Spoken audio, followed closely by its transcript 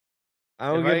I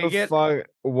don't If give I a get fuck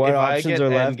what if I options get are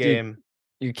left. Endgame,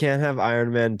 You can't have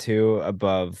Iron Man 2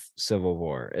 above Civil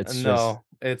War. It's just no,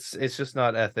 it's just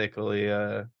not ethically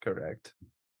correct.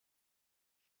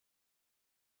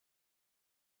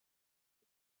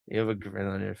 You have a grin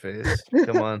on your face.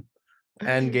 Come on.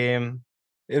 Endgame.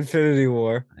 Infinity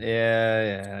War.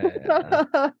 Yeah.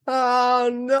 Oh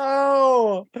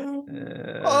no!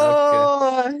 Okay.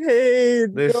 Oh, hey,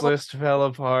 This no, list fell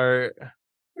apart.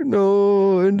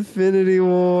 no, Infinity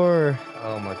War.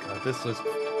 Oh my god, this list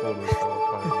totally fell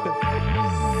apart,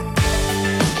 man.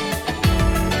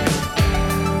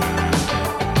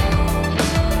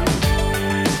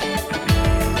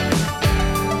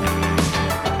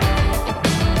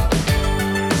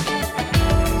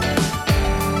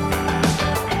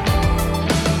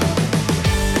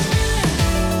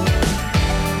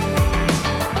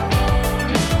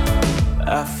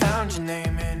 I found your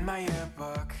name in my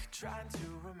yearbook, trying to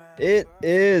remember. It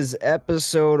is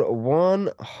episode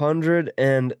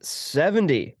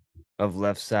 170 of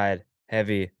Left Side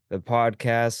Heavy, the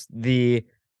podcast, the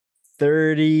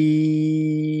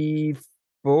 35th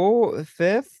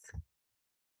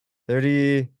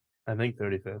 30 I think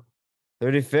 35th.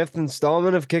 35th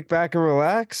installment of Kickback and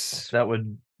Relax. That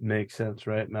would make sense,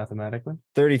 right? Mathematically.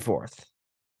 34th.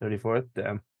 34th?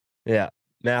 Damn. Yeah.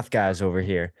 Math guys over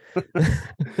here.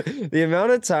 The amount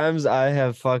of times I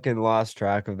have fucking lost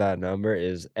track of that number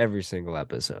is every single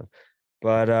episode.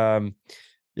 But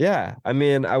yeah, I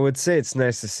mean, I would say it's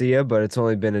nice to see you, but it's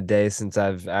only been a day since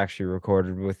I've actually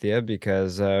recorded with you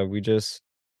because we just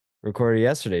recorded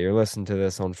yesterday. You're listening to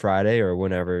this on Friday or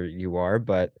whenever you are,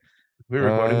 but We're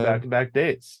recording uh back-to-back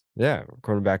dates. yeah,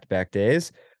 recording back-to-back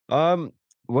days. Um,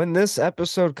 when this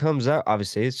episode comes out,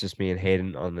 obviously it's just me and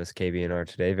Hayden on this KBNR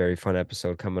today. Very fun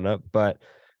episode coming up. But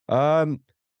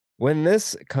when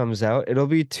this comes out, it'll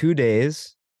be 2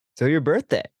 days till your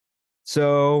birthday.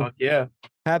 So Fuck yeah.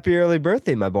 happy early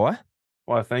birthday, my boy.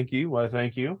 Why, thank you.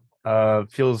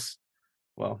 Feels,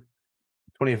 well,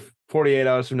 48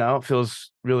 hours from now, it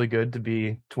feels really good to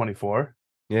be 24.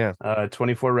 Yeah,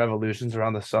 24 revolutions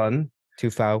around the sun. too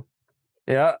foul.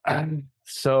 Yeah.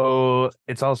 So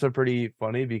it's also pretty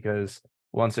funny because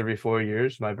once every 4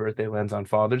 years, my birthday lands on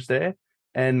Father's Day,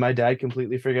 and my dad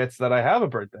completely forgets that I have a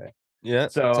birthday. Yeah,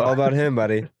 it's So all about him,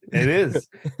 buddy. it is.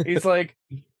 He's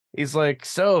like,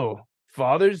 so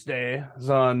Father's Day is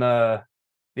on the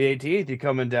 18th. You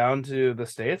coming down to the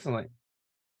States? I'm like,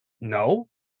 no.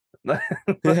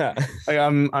 Yeah. Like,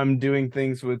 I'm doing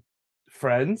things with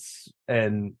friends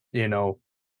and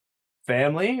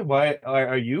family. Why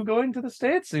are you going to the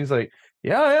States? And he's like,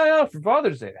 yeah, for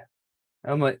Father's Day.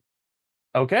 I'm like,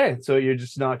 okay, so you're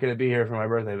just not gonna be here for my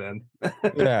birthday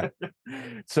Yeah.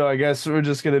 then. So I guess we're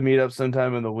just gonna meet up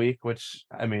sometime in the week, which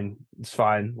I mean, it's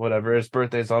fine, whatever. His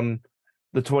birthday's on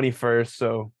the 21st,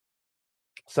 so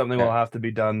something will Yeah. have to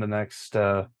be done the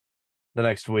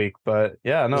next week. But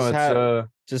yeah, no, Just it's have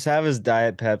just have his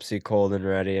Diet Pepsi cold and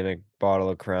ready and a bottle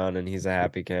of Crown, and he's a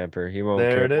happy camper. He won't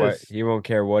there care it what is. he won't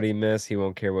care what he missed. He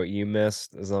won't care what you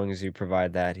missed. As long as you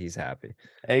provide that, he's happy.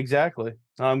 Exactly.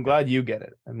 I'm glad you get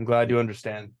it. I'm glad you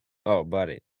understand. Oh,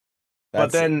 buddy, But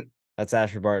that's then, that's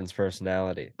Asher Barton's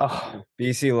personality. oh,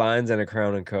 BC Lions and a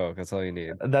Crown and Coke. That's all you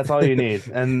need. that's all you need,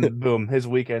 and boom, his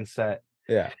weekend set.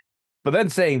 Yeah, But then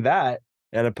saying that,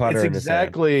 and a it's putter in his hand.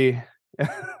 exactly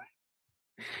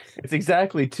it's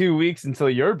exactly 2 weeks until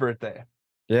your birthday.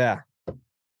 Yeah, I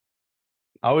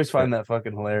always find that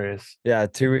fucking hilarious. yeah.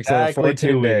 2 weeks out. Exactly 2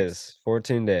 14 weeks. days.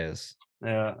 14 days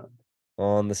Yeah.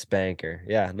 on the spanker.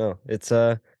 Yeah, no, it's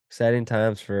exciting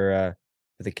times for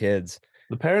the kids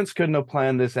The parents couldn't have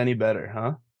planned this any better,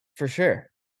 huh? for sure.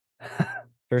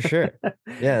 For sure.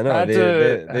 Yeah, no, had to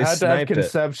they had to have sniped it.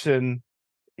 conception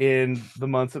in the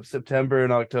months of September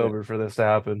and October for this to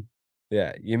happen.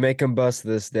 Yeah, you make him bust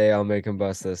this day, I'll make him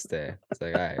bust this day. It's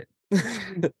like, all right.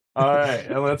 All right,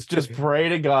 and let's just pray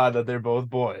to God that they're both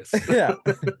boys. Yeah.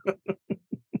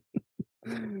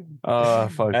 Oh,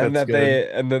 fuck, And that's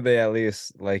good. that they at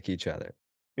least like each other.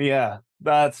 Yeah,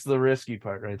 that's the risky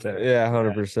part right there. Yeah,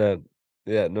 100%.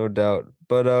 Yeah, no doubt.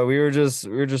 But we were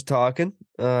just talking.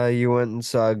 You went and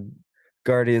saw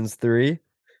Guardians 3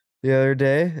 the other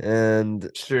day, and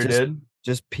Sure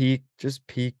just did. peak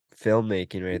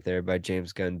filmmaking right there by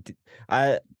James Gunn.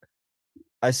 I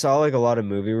saw like a lot of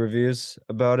movie reviews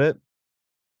about it,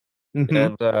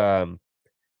 Mhm. and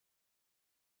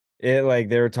it like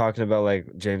they were talking about like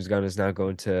James Gunn is now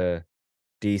going to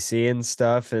DC and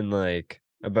stuff, and like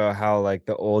about how like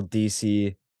the old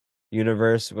DC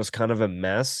universe was kind of a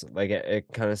mess. Like it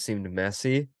kind of seemed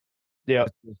messy Yeah.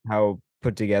 with how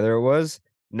put together it was.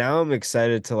 Now I'm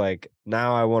excited to like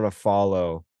now I want to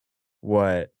follow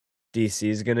what DC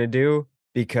is gonna do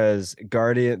because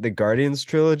the Guardians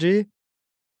trilogy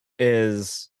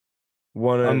is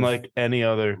Unlike any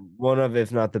other. one of,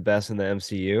 if not the best in the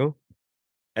MCU.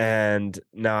 And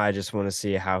now I just want to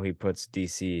see how he puts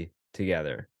DC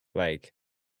together, like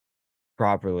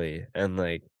properly, and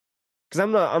like, because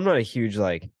I'm not a huge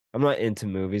I'm not into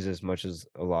movies as much as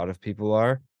a lot of people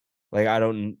are. Like I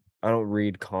don't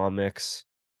read comics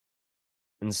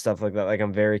and stuff like that. Like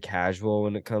I'm very casual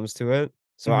when it comes to it.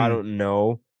 So I Mhm. don't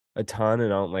know a ton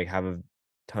and I don't like have a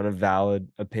ton of valid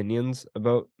opinions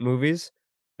about movies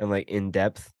and like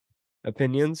in-depth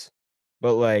opinions.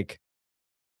 But like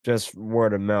just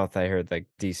word of mouth, I heard like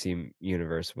DC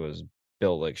universe was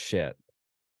built like shit.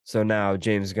 So now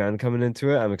James Gunn coming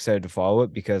into it, I'm excited to follow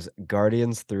it because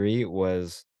Guardians 3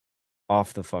 was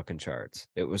off the fucking charts.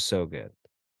 It was so good.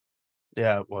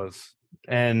 Yeah, it was.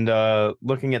 And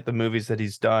looking at the movies that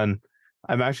he's done,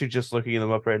 I'm actually just looking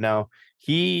them up right now.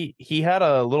 He had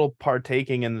a little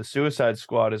partaking in the Suicide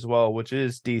Squad as well, which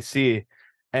is DC,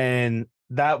 and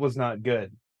that was not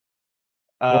good.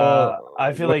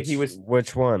 I feel like he was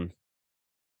Which one?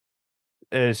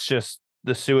 it's just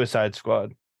the Suicide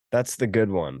Squad. That's the good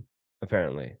one,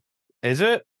 apparently. Is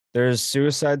it? There's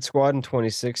Suicide Squad in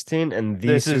 2016 and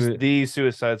This is the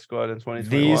Suicide Squad in the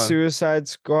 2021. Suicide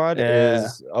Squad Yeah.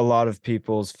 is a lot of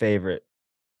people's favorite.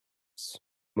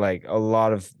 Like a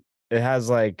lot of it has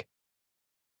like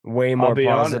way I'll more be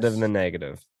positive honest. than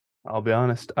negative. I'll be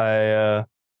honest. I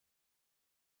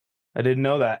didn't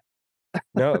know that.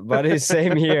 No, buddy,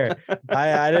 same here.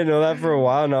 I didn't know that for a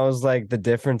while, and I was like, the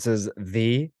difference is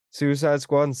the Suicide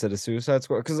Squad instead of Suicide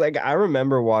Squad. Because like I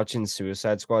remember watching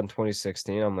Suicide Squad in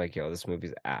 2016. I'm like, yo, this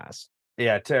movie's ass.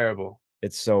 Yeah, terrible.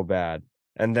 It's so bad.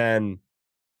 And then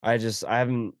I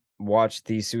haven't watched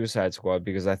the Suicide Squad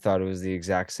because I thought it was the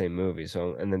exact same movie.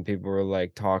 So and then people were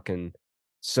like talking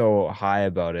so high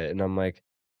about it, and I'm like,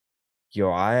 yo,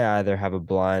 I either have a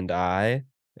blind eye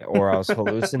or I was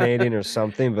hallucinating or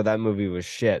something, but that movie was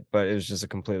shit, but it was just a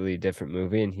completely different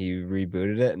movie, and he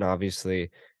rebooted it, and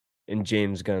obviously, in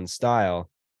James Gunn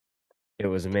style, it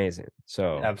was amazing.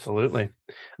 So, Absolutely.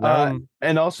 now I'm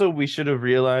And also we should have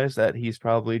realized that he's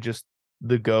probably just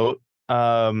the GOAT.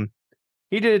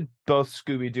 He did both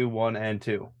Scooby-Doo 1 and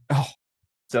 2. oh,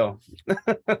 So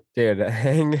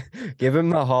dude, give him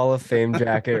the Hall of Fame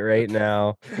jacket right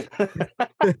now.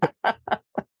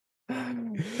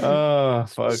 Oh,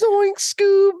 fuck. Zoink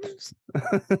Scoobs!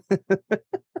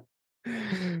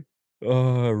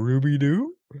 Ruby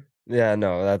Doo? Yeah,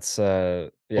 no, that's, yeah,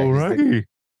 Alrighty.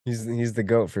 he's the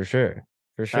GOAT for sure,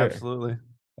 for sure. Absolutely.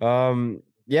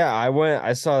 Yeah,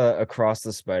 I saw Across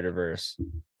the Spider-Verse,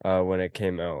 when it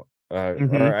came out, or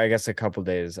Mhm. I guess a couple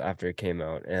days after it came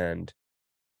out, and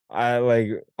I like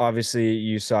obviously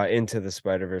you saw Into the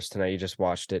Spider-Verse tonight, you just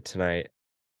watched it tonight,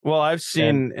 Well, I've and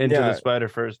seen Into the yeah,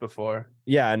 Spider-Verse before.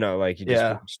 yeah, I know, like, you just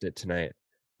Yeah. watched it tonight.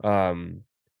 Um,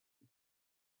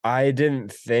 I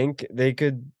didn't think they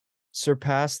could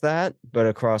surpass that, but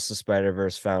Across the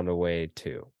Spider-Verse found a way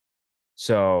to.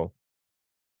 So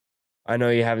I know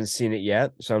you haven't seen it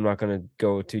yet, so I'm not gonna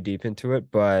go too deep into it,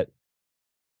 but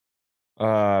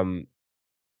um,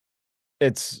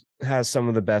 it's has some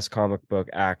of the best comic book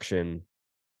action,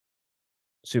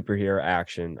 superhero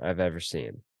action I've ever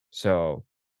seen. So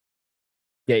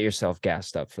get yourself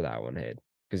gassed up for that one, Hayden,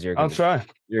 because I'll try.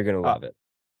 you're gonna Uh, love it.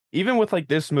 Even with like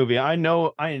this movie, I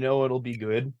know it'll be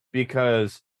good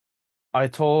because I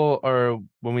told or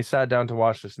when we sat down to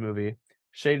watch this movie,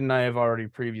 Shade and I have already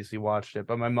previously watched it,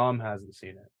 but my mom hasn't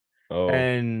seen it. Oh,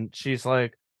 And she's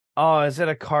like, "Oh, is it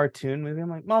a cartoon movie?" I'm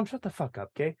like, "Mom, shut the fuck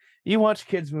up, okay? You watch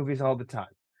kids movies all the time.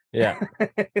 yeah,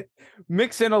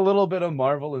 Mix in a little bit of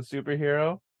Marvel and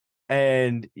superhero,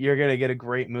 and you're gonna get a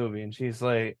great movie." And she's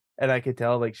like, and I could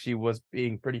tell like she was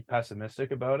being pretty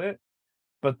pessimistic about it.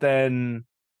 But then,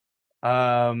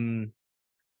 um,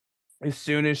 as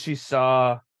soon as she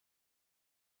saw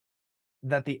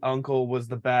that the uncle was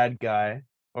the bad guy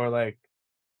or like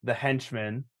the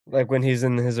henchman, like when he's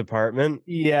in his apartment.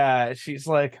 yeah, she's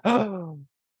like, "Oh,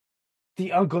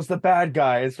 the uncle's the bad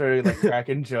guy," and started like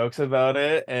cracking jokes about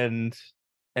it. And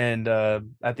at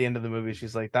the end of the movie,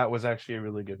 she's like, "That was actually a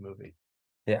really good movie."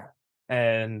 Yeah,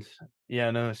 And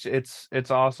yeah, no, it's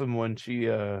awesome when she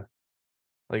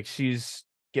like she's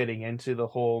getting into the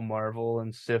whole Marvel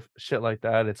and shit like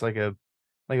that. It's like a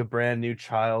brand new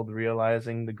child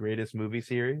realizing the greatest movie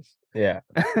series. yeah.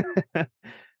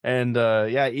 And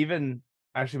yeah, even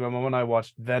actually my mom and I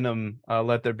watched Venom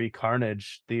Let There Be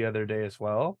Carnage the other day as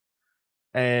well.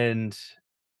 And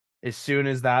as soon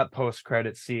as that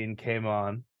post-credit scene came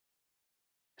on,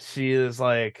 she is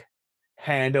like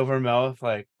hand over mouth,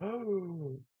 like,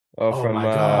 oh. Oh, Oh from my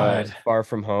God. Far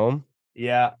From Home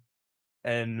Yeah,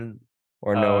 and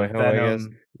or No Way Home, I guess.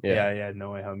 Venom. Yeah. Yeah,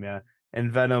 No Way Home. Yeah,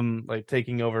 and Venom like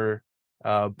taking over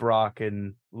Brock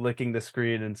and licking the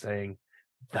screen and saying,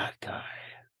 "That guy."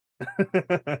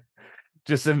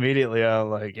 Just immediately,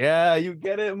 I'm like, "Yeah, you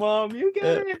get it, mom. You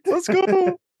get it. Let's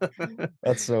go.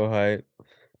 That's so hype.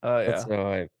 Oh That's yeah, so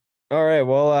hype. All right.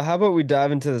 Well, how about we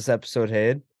dive into this episode,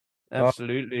 Hayden? Uh,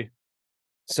 absolutely.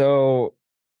 so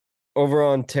over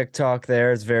on TikTok,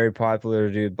 there it's very popular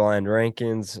to do blind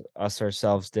rankings. Us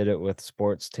ourselves did it with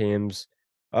sports teams.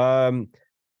 Um,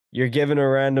 you're given a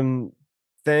random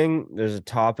thing. There's a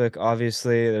topic,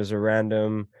 obviously. There's a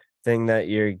random thing that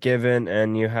you're given,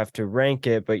 and you have to rank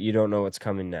it, but you don't know what's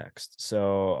coming next.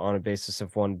 So, on a basis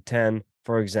of 1 to 10,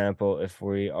 for example, if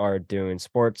we are doing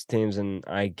sports teams and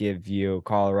I give you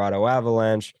Colorado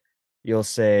Avalanche, you'll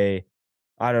say,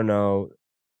 I don't know,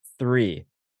 3.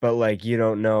 But like you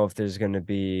don't know if there's going to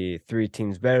be 3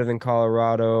 teams better than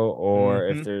Colorado or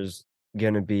if Hmm. there's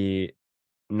going to be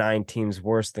 9 teams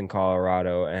worse than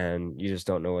Colorado, and you just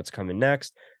don't know what's coming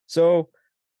next. So,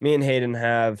 me and Hayden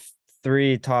have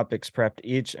 3 topics prepped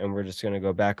each, and we're just gonna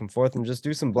go back and forth and just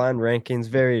do some blind rankings.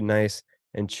 Very nice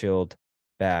and chilled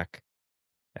back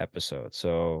episode.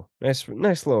 So, nice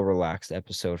little relaxed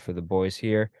episode for the boys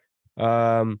here.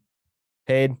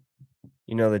 Hayden,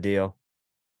 you know the deal.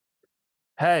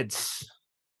 Heads.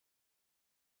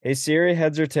 Hey Siri,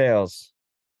 heads or tails?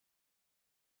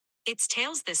 It's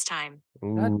tails this time.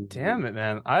 God damn Ooh, it,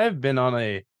 man! I have been on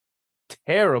a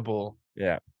terrible,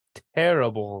 yeah.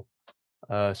 terrible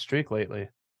streak lately.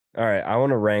 All right, I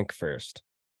want to rank first.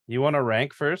 You want to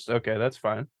rank first? Okay, that's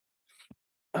fine.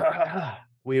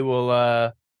 we will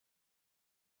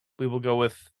go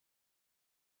with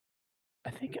I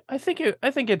think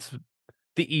it's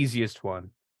the easiest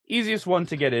one. Easiest one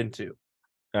to get into.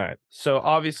 All right. So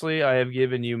obviously I have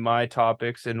given you my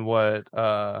topics and what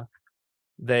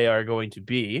they are going to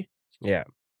be. Yeah,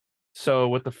 So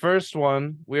with the first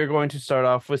one, we're going to start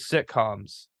off with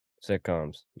sitcoms.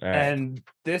 sitcoms. All right. And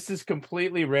this is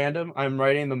completely random. I'm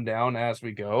writing them down as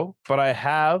we go, but I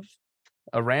have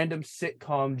a random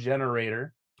sitcom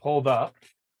generator pulled up.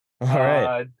 All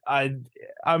right.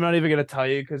 I'm not even gonna tell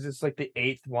you because it's like the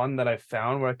 8th one that I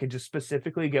found where I could just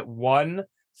specifically get one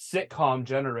sitcom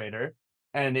generator,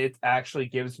 and it actually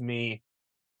gives me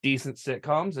decent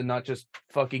sitcoms and not just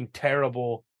fucking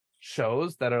terrible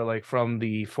shows that are like from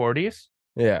the 40s.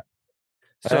 Yeah.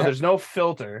 So I- there's no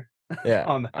filter Yeah.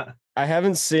 on that. I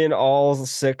haven't seen all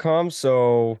sitcoms,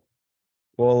 so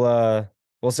we'll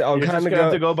see. I'll You're just kind of gonna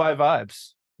have go, to go by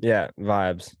vibes. yeah,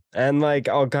 vibes. And like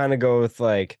I'll kind of go with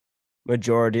like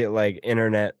majority like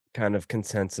internet kind of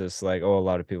consensus, like, oh, a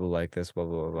lot of people like this, blah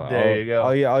blah blah. There you go.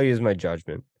 I'll use my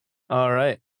judgment. All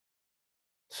right.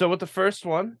 So with the first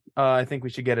one, I think we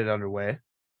should get it underway.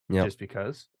 Yep. Just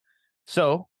because.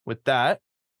 So with that,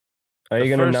 Are the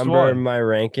you gonna first number one. my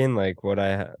ranking, like what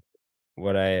I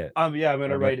Yeah, I'm gonna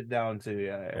Okay. write it down too.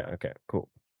 Yeah. yeah, okay, cool.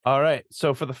 All right.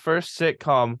 So for the first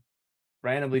sitcom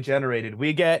randomly generated,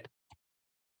 we get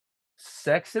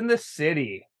Sex in the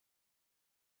City.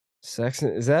 Is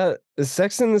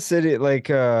Sex in the City like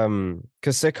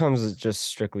because sitcoms is just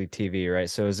strictly TV, right?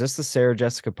 So is this the Sarah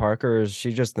Jessica Parker or is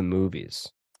she just the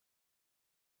movies?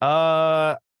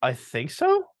 I think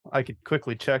so. I could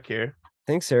quickly check here. I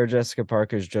think Sarah Jessica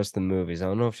Parker is just the movies. I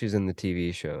don't know if she's in the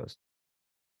TV shows.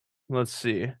 Let's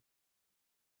see.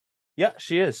 Yeah,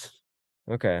 she is.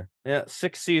 Okay. Yeah,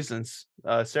 6 seasons.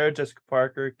 Sarah Jessica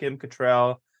Parker, Kim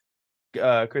Cattrall,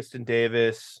 Kristen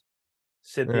Davis,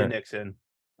 Cynthia Yeah. Nixon.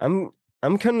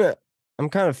 I'm kind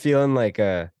of feeling like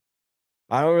I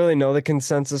don't really know the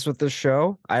consensus with this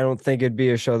show. I don't think it'd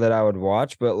be a show that I would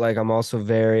watch, but like I'm a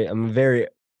very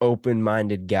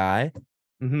open-minded guy.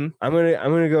 Mm-hmm. I'm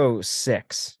gonna go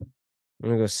 6. I'm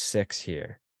gonna go 6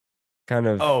 here. Kind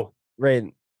of Oh, right.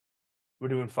 we're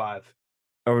doing 5.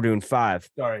 Oh, we're doing 5.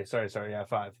 Sorry. Yeah,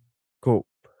 5. Cool.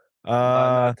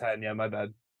 Not 10. Yeah, my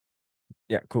bad.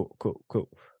 Yeah, cool.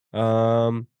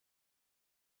 I'll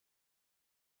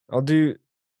do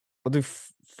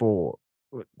 4.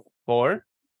 4?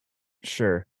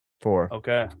 Sure. 4.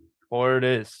 Okay. 4 it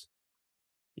is.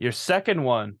 Your second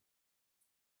one.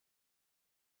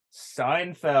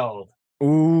 Seinfeld.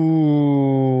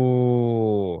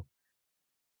 Ooh.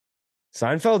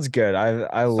 Seinfeld's good.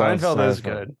 I love Seinfeld is Seinfeld.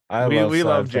 good. We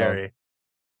love Seinfeld. Jerry.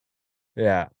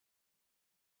 Yeah.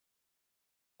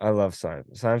 I love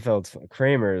Seinfeld. Seinfeld's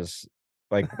Kramer's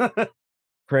like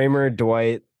Kramer,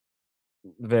 Dwight,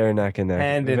 very neck and neck.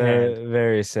 Hand in very, hand.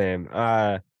 very same.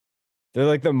 They're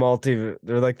like they're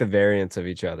like the variants of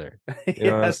each other. You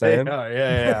know what I'm Yes, they saying? are.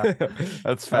 Yeah.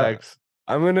 That's facts.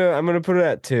 I'm gonna put it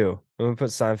at 2. I'm gonna put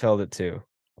Seinfeld at 2.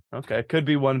 Okay, could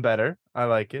be one better. I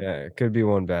like it. Yeah, it could be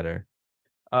one better.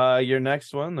 Your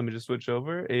next one, let me just switch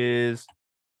over, is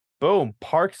boom,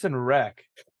 Parks and Rec.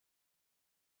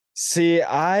 See,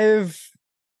 I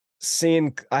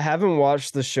haven't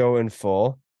watched the show in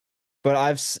full,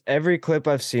 but every clip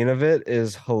I've seen of it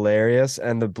is hilarious,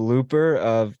 and the blooper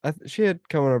of she had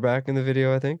Conan back in the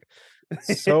video, I think.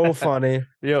 So Yeah. funny.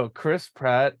 Yo, Chris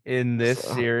Pratt in this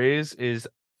So- series is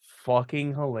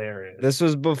fucking hilarious. This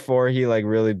was before he like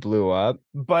really blew up.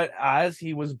 But as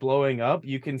he was blowing up,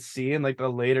 you can see in like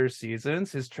the later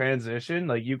seasons his transition,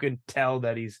 like you can tell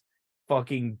that he's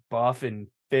fucking buff and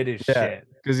fit as Yeah, shit.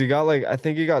 because he got like I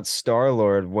think he got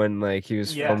Star-Lord when like he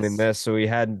was filming Yes. this, so he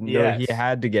Yes.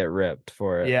 had to get ripped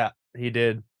for it. Yeah, he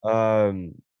did.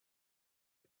 Oh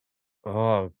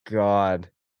God.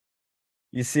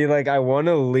 You see, like I want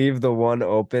to leave the one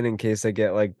open in case I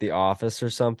get like The Office or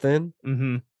something.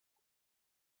 Mm-hmm.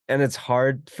 And it's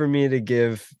hard for me to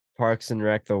give Parks and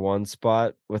Rec the one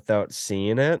spot without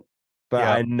seeing it. But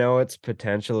Yeah. I know its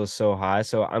potential is so high,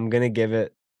 so I'm gonna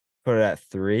put it at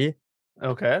 3.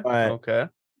 Okay. But Okay.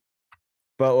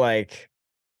 but like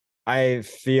I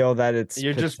feel that it's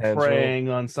You're just potential. preying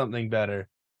on something better.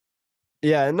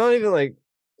 Yeah, not even like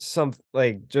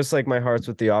just like my heart's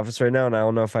with The Office right now, and I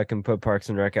don't know if I can put Parks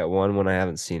and Rec at 1 when I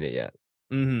haven't seen it yet.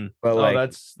 Mm-hmm. But Oh,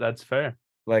 like that's fair.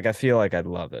 I feel like I'd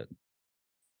love it.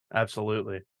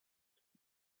 Absolutely.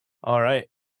 All right.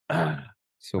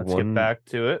 So Let's get back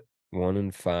to it. 1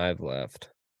 and 5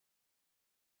 left.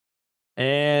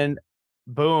 And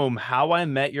boom, How I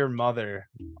Met Your Mother.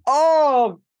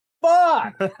 Oh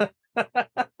fuck!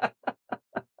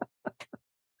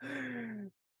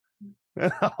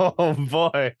 Oh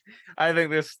boy. I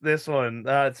think this one,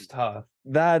 that's tough.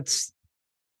 That's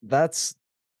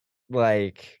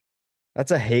like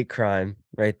that's a hate crime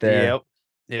right there. Yep.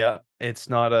 Yeah.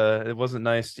 It wasn't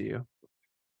nice to you.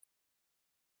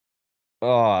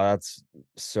 Oh, that's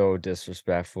so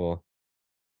disrespectful.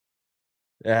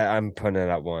 Yeah, I'm putting it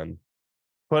at 1.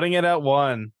 Putting it at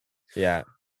 1. Yeah.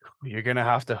 You're gonna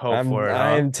have to hope for it, huh?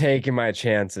 I'm taking my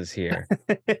chances here.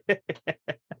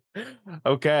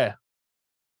 Okay.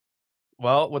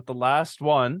 Well, with the last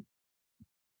one,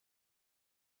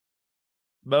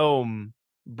 boom,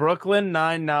 Brooklyn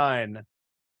Nine-Nine.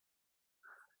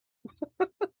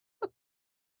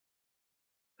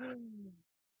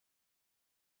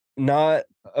 Not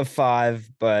a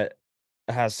 5, but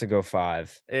it has to go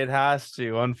 5. It has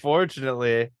to,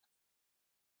 unfortunately.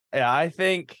 Yeah, I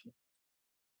think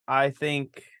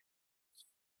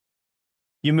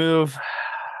you move.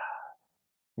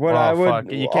 What I would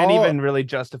Fuck. You can't even really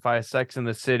justify Sex in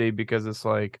the City because it's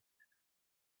like,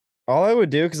 all I would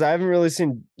do, because I haven't really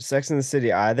seen Sex in the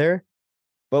City either,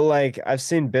 but like I've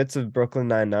seen bits of Brooklyn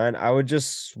Nine-Nine. I would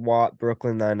just swap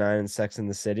Brooklyn Nine-Nine and Sex in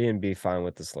the City and be fine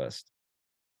with this list.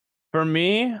 for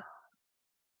me,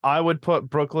 I would put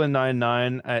Brooklyn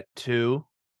Nine-Nine at 2.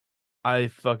 I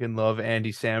fucking love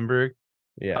Andy Samberg.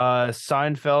 Yeah.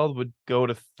 Seinfeld would go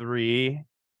to 3.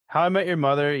 How I Met Your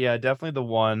Mother, yeah, definitely the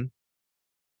 1.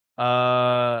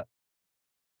 And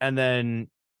then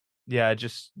yeah,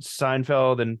 just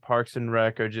Seinfeld and Parks and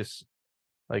Rec are just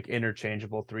like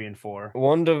interchangeable 3 and 4.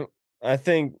 I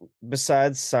think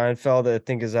besides Seinfeld, I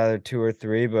think is either 2 or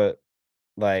 3, but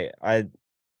like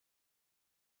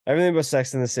everything but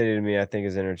Sex in the City to me, I think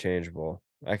is interchangeable.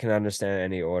 I can understand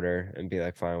any order and be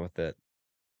like fine with it.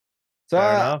 So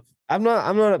Fair enough. I'm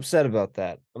not upset about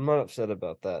that. I'm not upset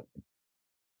about that.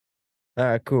 All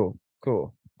right, cool.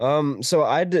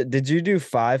 So did you do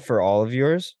 5 for all of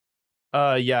yours?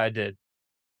 Yeah, I did.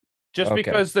 Just Okay.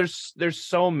 because there's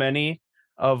so many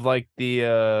of like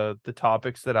the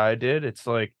topics that I did, it's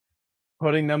like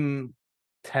putting them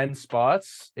 10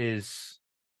 spots is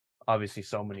obviously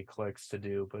so many clicks to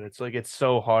do, but it's like it's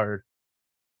so hard,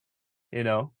 you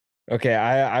know? Okay,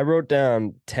 I wrote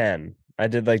down 10. I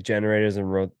did like generators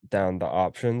and wrote down the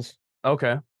options.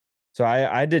 Okay. So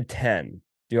I did 10.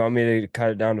 Do you want me to cut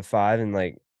it down to 5 and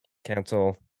like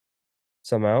cancel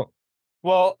some out?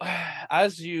 Well,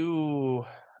 as you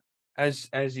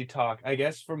talk, I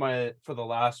guess for the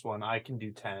last one, I can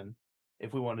do 10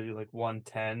 if we want to do like 1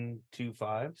 10, 2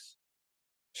 5s.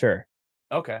 Sure.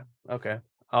 Okay. Okay.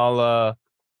 I'll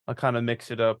kind of mix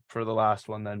it up for the last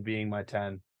one then being my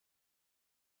 10.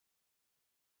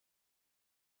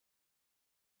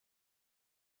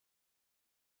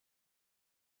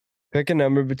 Pick a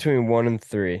number between 1 and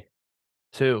 3.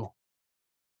 2.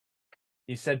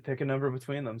 You said pick a number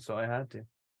between them, so I had to.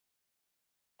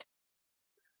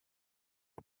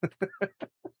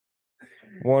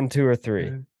 1, 2, or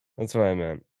 3. That's what I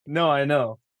meant. No, I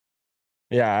know.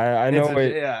 Yeah, I know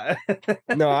what. Yeah.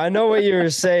 No, I know what you were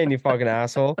saying, you fucking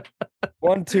asshole.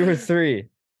 1, 2, or 3?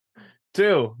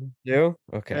 2. You?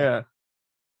 Okay. Yeah.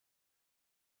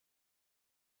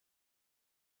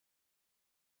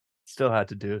 Still had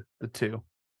to do the 2.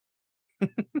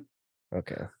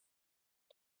 Okay.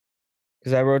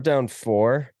 Because I wrote down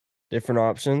 4 different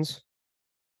options.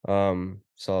 So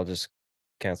I'll just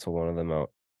cancel one of them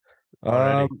out.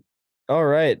 Alrighty. All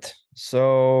right.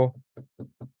 So,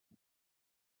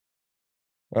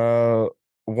 1,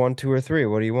 2, or 3.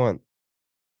 What do you want?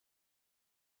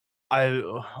 I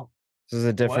This is a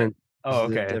what? different. Oh,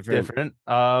 This is a okay. different.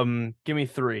 Different. Give me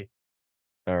 3.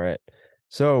 All right.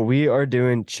 So we are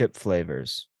doing chip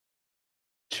flavors,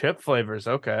 Chip flavors.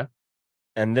 Okay.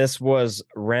 and this was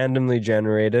randomly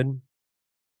generated.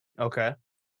 Okay.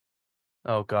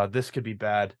 Oh god, this could be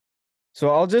bad. So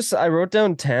I wrote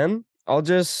down 10. I'll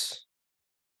do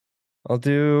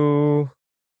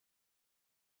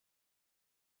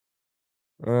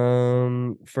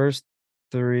first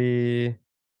 3,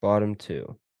 bottom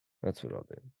 2. That's what I'll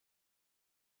do.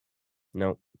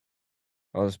 Nope.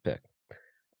 I'll just pick.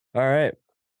 All right.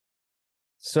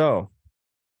 So,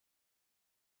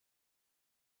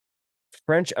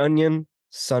 French onion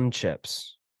sun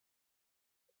chips.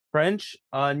 French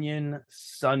onion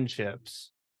sun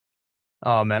chips.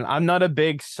 Oh man, I'm not a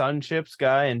big sun chips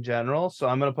guy in general, so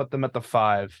I'm gonna put them at the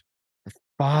 5.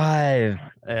 5.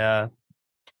 Yeah.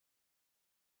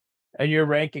 And you're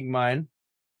ranking mine.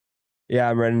 Yeah,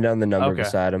 I'm writing down the number Okay.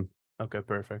 beside them. Okay,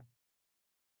 perfect.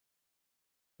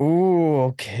 Ooh,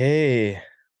 okay.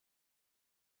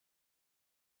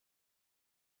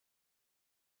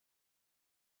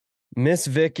 Miss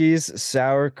Vicky's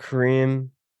sour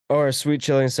cream or sweet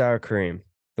chili and sour cream.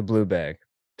 The blue bag.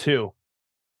 2.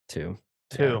 2.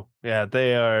 2. Yeah,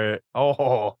 they are.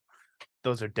 Oh,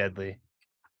 those are deadly.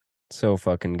 So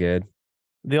fucking good.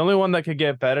 The only one that could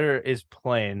get better is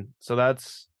plain. So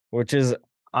that's Which is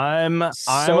I'm a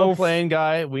so plain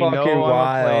guy. We fucking know I'm a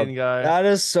wild. plain guy. That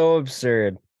is so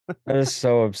absurd. That is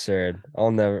so absurd.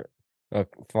 I'll never. Oh,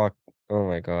 fuck. Oh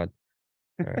my god.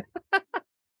 All right.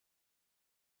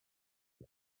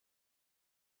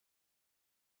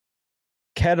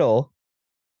 Kettle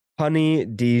honey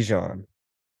Dijon.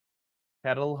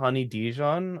 Kettle honey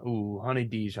Dijon. Ooh, honey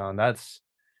Dijon. That's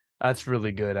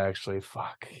really good actually.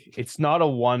 Fuck. It's not a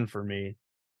 1 for me.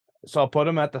 So I'll put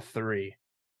them at the 3.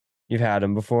 You've had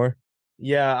them before?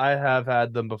 Yeah, I have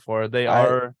had them before. They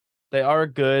I are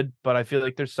good, but I feel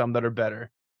like there's some that are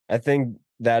better. I think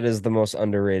that is the most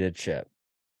underrated chip.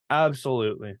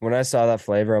 Absolutely. When I saw that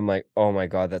flavor, I'm like, oh my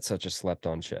god, that's such a slept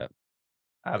on chip.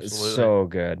 It's Absolutely. so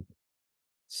good.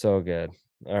 So good.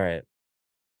 All right.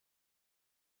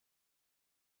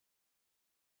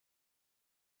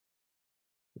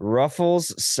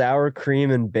 Ruffles, sour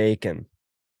cream, and bacon.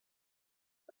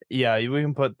 Yeah, we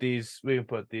can put these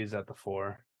at the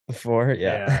 4. 4?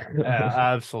 Yeah, Yeah.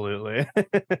 absolutely.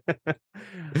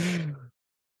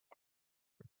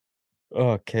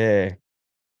 Okay.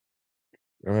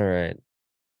 All right.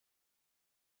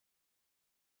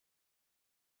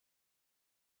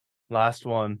 Last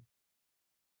one.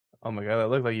 Oh my god, that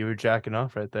looked like you were jacking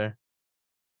off right there.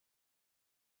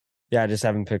 Yeah, I just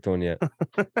haven't picked one yet.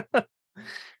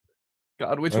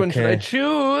 God, which one should I Okay.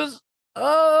 choose?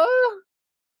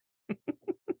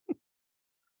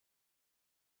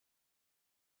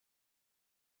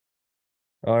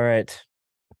 All right.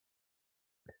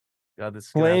 God, this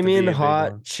is gonna have to Flaming be a big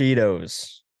hot one.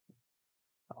 Cheetos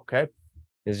Okay.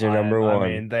 is your number I 1.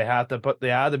 mean, they had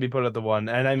to be put at the 1.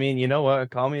 And I mean, you know what?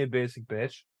 Call me a basic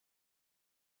bitch.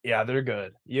 Yeah, they're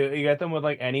good. You get them with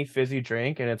like any fizzy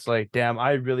drink, and it's like, damn,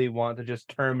 I really want to just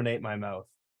terminate my mouth.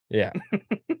 Yeah.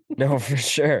 No, for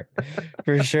sure.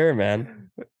 For sure, man.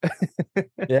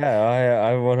 Yeah,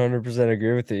 I 100%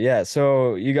 agree with you. Yeah,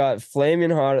 so you got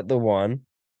Flaming Hot at the 1,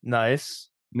 Nice.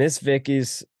 Miss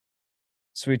Vicky's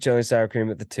sweet chili sour cream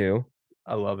at the 2,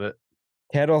 I love it.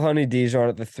 Kettle honey Dijon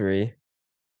at the 3,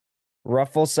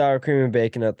 Ruffles sour cream and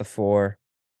bacon at the 4,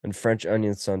 and French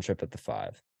onion sun chip at the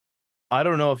 5. I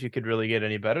don't know if you could really get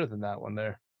any better than that one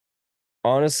there.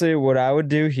 Honestly, what I would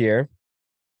do here,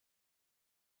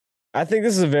 I think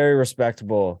this is a very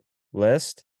respectable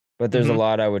list, but there's a Mhm.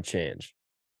 lot I would change.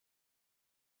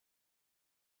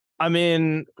 I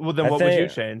mean, well, then I what would you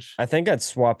think change? I think I'd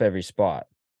swap every spot.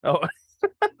 Oh,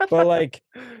 But like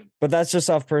but that's just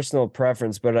off personal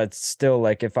preference, but I'd still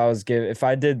like if I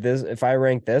did this, if I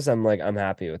rank this, I'm like I'm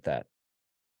happy with that.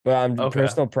 But on okay.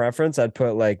 personal preference, I'd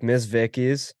put like Miss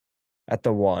Vicky's at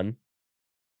the 1.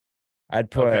 I'd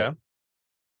put Okay.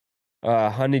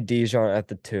 Honey Dijon at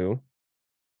the 2.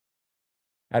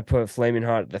 I'd put Flaming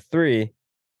Hot at the 3,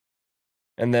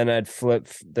 And then I'd flip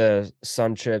the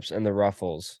Sun Chips and the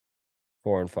Ruffles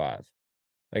 4 and 5.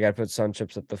 Like I'd put Sun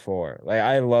Chips at the 4. Like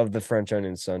I love the French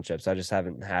onion Sun Chips. I just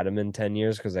haven't had them in 10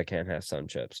 years because I can't have Sun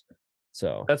Chips.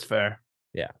 So That's fair.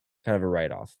 yeah, kind of a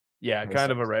write off. Yeah, Kinda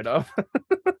kind of a sucks. write-off.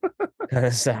 Kind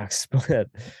of sucks, but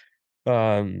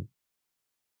all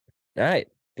right.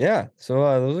 Yeah. So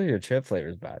those are your chip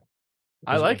flavors, bad.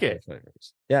 I Those are my like it. chip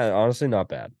flavors. Yeah, honestly, not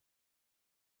bad.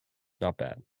 Not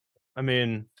bad. I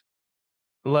mean,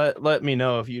 let me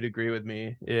know if you'd agree with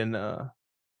me in the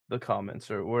comments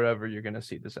or wherever you're gonna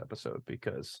see this episode,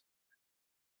 because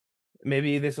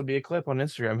maybe this will be a clip on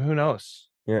Instagram. Who knows?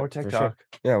 Yeah, Or for sure. TikTok.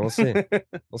 Yeah, we'll see.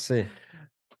 We'll see.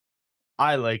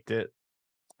 I liked it,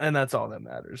 and that's all that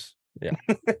matters. Yeah.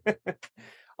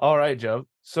 All right, Joe.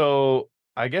 So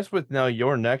I guess with now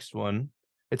your next one,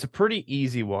 it's a pretty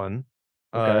easy one.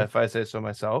 Okay. If I say so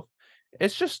myself.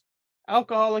 It's just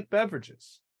alcoholic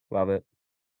beverages. Love it.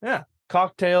 Yeah.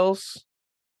 Cocktails.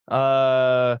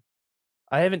 I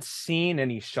haven't seen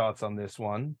any shots on this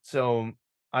one, so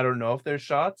I don't know if there's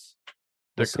shots.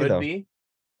 There We'll see, could though. be.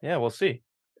 Yeah, we'll see.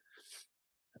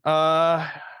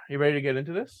 You ready to get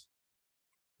into this?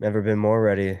 Never been more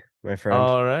ready, my friend.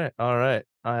 All right, all right.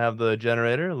 I have the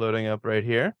generator loading up right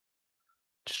here.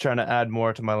 Just trying to add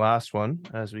more to my last one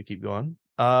as we keep going.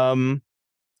 All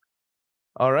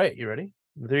right, you ready?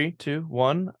 3, 2,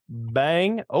 1,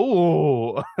 bang.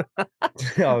 Oh,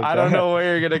 I don't know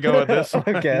where you're gonna go with this one.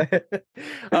 Okay.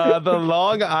 The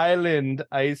Long Island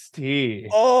iced tea.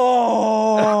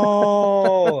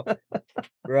 Oh,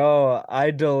 bro,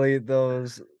 I delete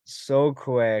those so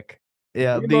quick.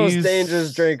 Yeah, The most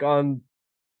dangerous drink on.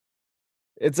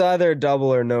 It's either a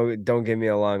double or no. Don't give me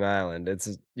a Long Island.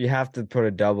 You have to put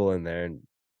a double in there,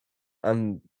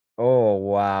 and oh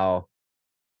wow.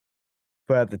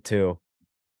 Put at the 2.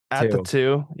 At the 2.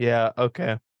 2. Yeah,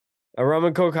 okay. A rum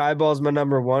and coke highball is my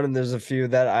number 1, and there's a few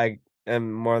that I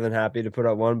am more than happy to put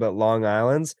at 1. But Long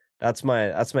Island's that's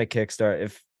my kickstart.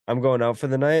 If I'm going out for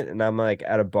the night and I'm like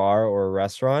at a bar or a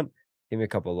restaurant, give me a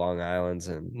couple Long Islands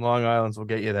and Long Island's will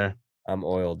get you there. I'm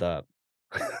oiled up.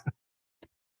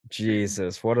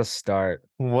 Jesus, what a start!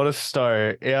 What a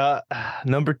start. Yeah.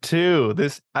 Number 2.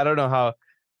 This, I don't know how.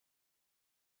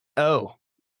 Oh,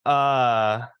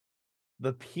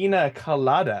 the pina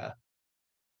colada.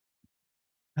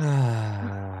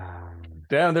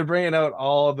 Damn, they're bringing out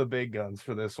all the big guns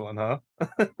for this one, huh?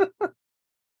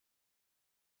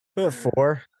 Put at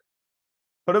 4.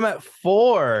 Put him at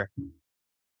 4.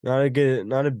 Not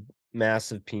a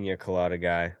massive pina colada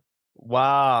guy.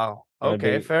 Wow. Not a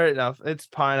Okay, big- fair enough. It's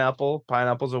pineapple.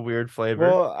 Pineapple's a weird flavor.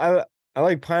 Well, I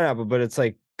like pineapple, but it's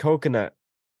like coconut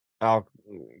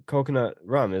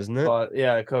rum, isn't it? But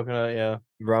yeah, coconut, yeah.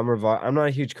 Rum or vodka. I'm not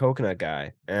a huge coconut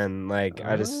guy, and like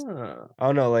I Ah.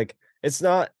 don't know, like it's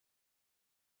not.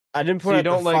 I didn't put So it you at the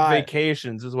don't like 5.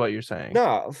 vacations, is what you're saying?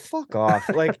 No, fuck off.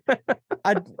 Like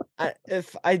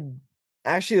if I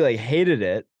actually like hated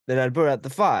it, then I'd put it at the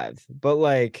 5. But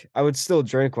like I would still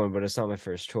drink one, but it's not my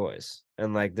first choice.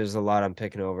 And like there's a lot I'm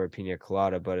picking over pina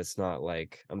colada, but it's not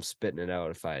like I'm spitting it out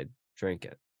if I drink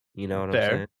it. You know what I'm Fair.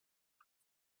 saying?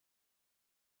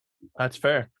 That's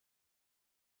fair.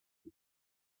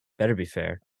 Better be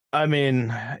fair. I mean,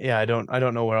 yeah, I don't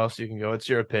know where else you can go. It's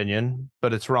your opinion,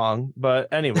 but it's wrong. But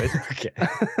anyways, Okay.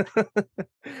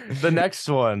 the next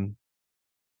one.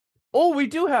 Oh, we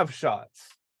do have shots.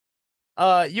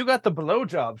 You got the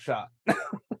blowjob shot.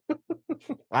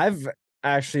 I've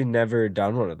actually never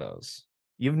done one of those.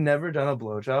 You've never done a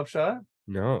blowjob shot?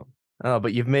 No. Oh,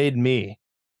 but you've made me.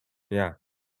 Yeah.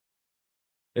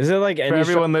 Is it like For any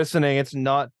everyone listening, it's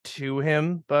not to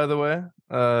him, by the way.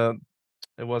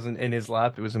 It wasn't in his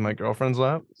lap, it was in my girlfriend's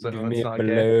lap. So give it's me a not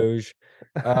gay.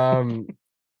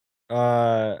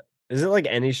 Blowj. Is it like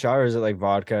any shot or is it like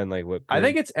vodka and like whipped cream? I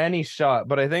think it's any shot,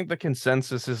 but I think the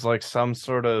consensus is like some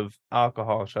sort of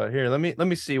alcohol shot. Here, let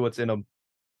me see what's in a.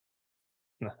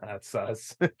 That's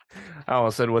sus. I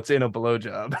almost said what's in a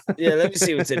blowjob. Yeah, let me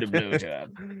see what's in a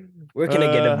blowjob. Where can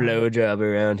I get a blowjob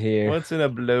around here? What's in a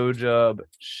blowjob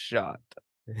shot?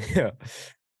 Yeah.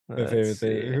 My favorite Let's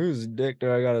thing. see. Whose dick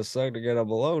do I gotta suck to get a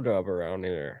blowjob around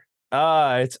here?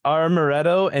 It's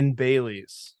Amaretto and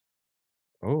Bailey's.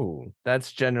 Oh,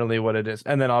 That's generally what it is.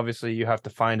 And then obviously you have to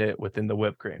find it within the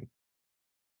whipped cream.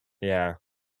 yeah.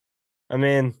 I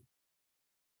mean,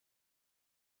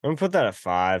 I'm gonna put that at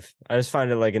 5. I just find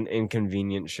it like an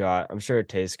inconvenient shot. I'm sure it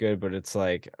tastes good, but it's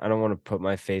like I don't want to put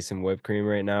my face in whipped cream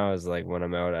right now. As like when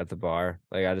I'm out at the bar,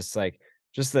 like I just like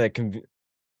the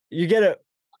you get it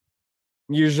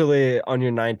usually on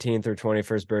your 19th or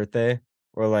 21st birthday,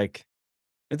 or like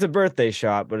it's a birthday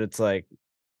shot, but it's like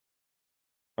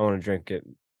I want to drink it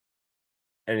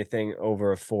anything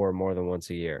over a 4 more than once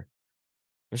a year.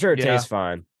 I'm sure it Yeah. tastes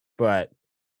fine, but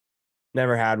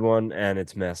never had one and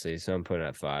it's messy, so I'm putting it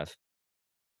at 5.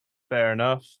 Fair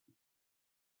enough.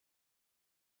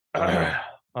 All right.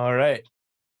 All right.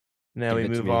 Now Give we it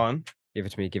to move me. on. Give it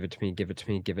to me, give it to me, give it to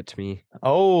me, give it to me.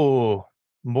 Oh,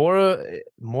 more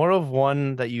of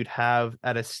one that you'd have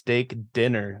at a steak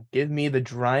dinner. Give me the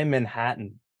dry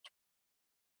Manhattan.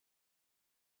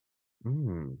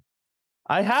 Mm.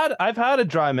 I've had a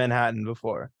dry Manhattan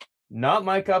before. Not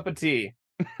my cup of tea.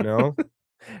 No?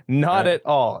 Not I- at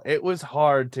all. It was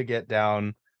hard to get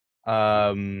down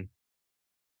all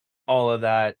of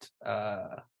that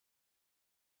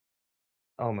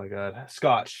oh my god,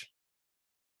 scotch.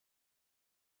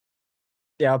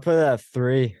 Yeah, I'll put it at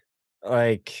 3.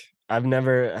 Like, I've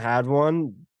never had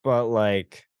one, but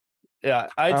like, Yeah,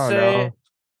 I I'd don't say know.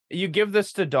 you give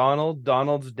this to Donald.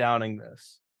 Donald's downing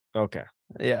this. Okay.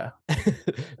 Yeah.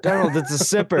 Donald, it's a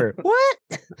sipper. What?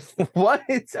 What?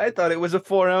 I thought it was a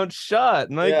 4-ounce shot.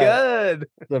 My Yeah. god.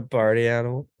 The party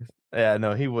animal. Yeah,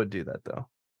 no, he would do that though.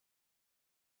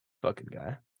 Fucking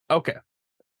guy. Okay.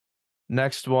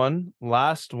 Next one.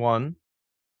 Last one.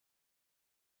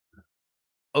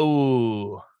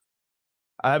 Oh.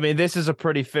 I mean, this is a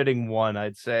pretty fitting one,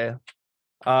 I'd say.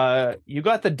 You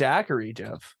got the daiquiri,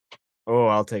 Jeff. Oh,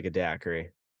 I'll take a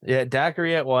daiquiri. Yeah,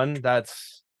 daiquiri at 1.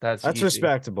 That's That's easy.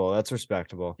 respectable. That's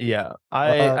respectable. Yeah.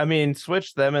 Uh, I mean,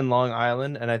 switch them in Long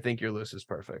Island, and I think your list is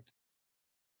perfect.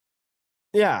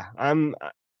 Yeah,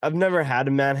 I've never had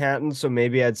a Manhattan, so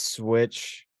maybe I'd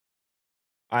switch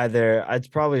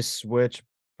I'd probably switch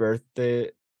birthday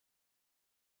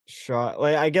shot.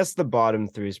 Like I guess the bottom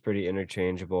 3 is pretty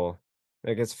interchangeable.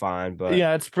 Like it's fine, but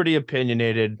Yeah, it's pretty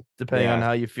opinionated, depending on Yeah.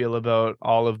 how you feel about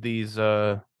all of these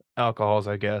alcohols,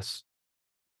 I guess.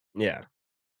 yeah.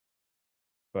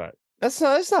 But it's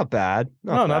not bad.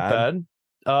 No, not bad.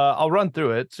 I'll run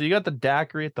through it. So you got the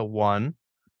daiquiri at the 1,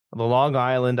 the Long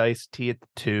Island iced tea at the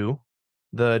 2,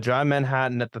 the dry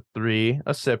Manhattan at the 3,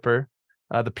 a sipper,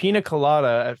 the pina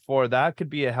colada at 4. That could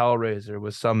be a hellraiser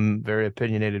with some very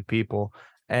opinionated people,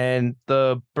 and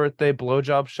the birthday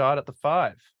blowjob shot at the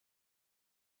 5.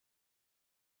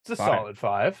 It's a 5. solid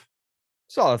 5.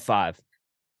 Solid 5.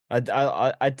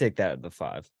 I'd take that at the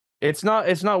 5. It's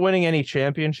not winning any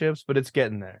championships, but it's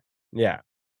getting there. Yeah,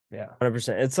 Yeah.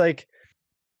 100%. It's like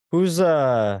who's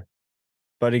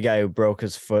buddy guy who broke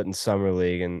his foot in summer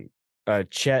league and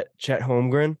Chet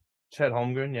Holmgren. Chet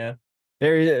Holmgren, yeah.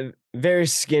 Very very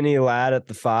skinny lad at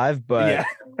the 5, but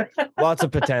Yeah. lots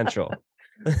of potential.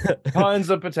 Tons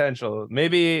of potential.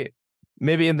 Maybe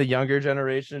in the younger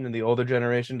generation and the older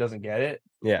generation doesn't get it.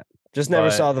 Just never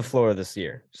But- saw the floor this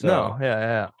year. So No,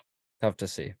 yeah. tough to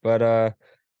see. But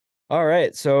all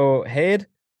right. So Hayde,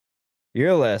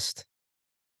 your list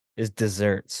is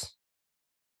desserts.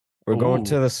 We're going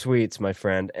to Ooh. the sweets, my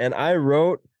friend. And I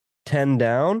wrote 10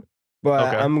 down, but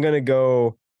Okay. I'm gonna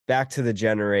go back to the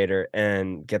generator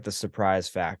and get the surprise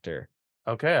factor.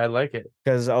 Okay, I like it.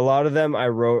 Because a lot of them I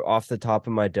wrote off the top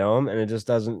of my dome and it just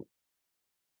doesn't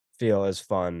feel as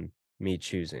fun me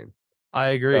choosing. I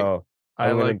agree. So I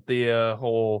I'm gonna- like the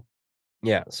whole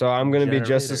yeah, so I'm gonna be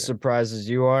just Generator. as surprised as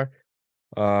you are.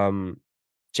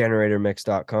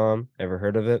 Generatormix.com. Ever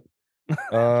heard of it?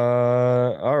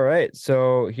 All right.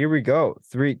 So here we go.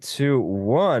 3, 2,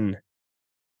 1.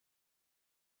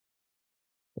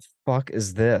 The fuck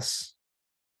is this?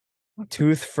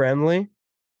 Tooth friendly?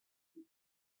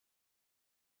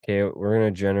 Okay, we're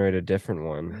gonna generate a different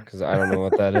one because I don't know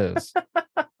what that is.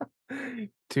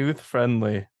 tooth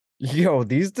friendly. Yo,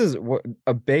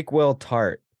 a Bakewell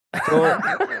tart. So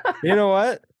you know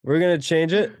what? We're gonna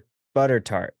change it. Butter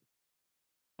tart.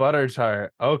 Butter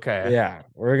tart. Okay. Yeah,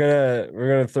 we're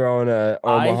gonna throw in a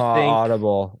I Omaha think-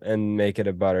 Audible and make it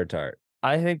a butter tart.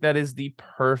 I think that is the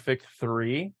perfect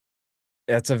 3.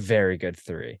 That's a very good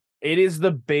 3. It is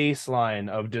the baseline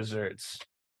of desserts.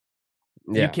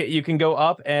 Yeah, You can go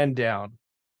up and down.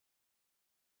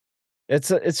 it's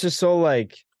just so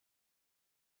like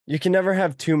you can never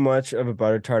have too much of a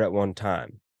butter tart at one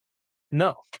time.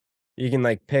 No. You can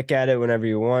like pick at it whenever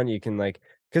you want. You can like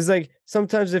because like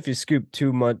sometimes if you scoop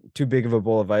too big of a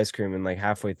bowl of ice cream and like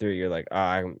halfway through you're like,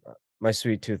 my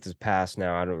sweet tooth is past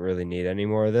now. I don't really need any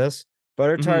more of this.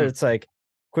 Butter tart, Mhm. it's like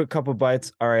quick couple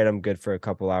bites. All right, I'm good for a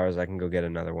couple hours. I can go get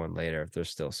another one later if there's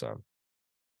still some.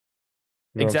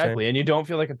 You know what I'm saying? Exactly. And you don't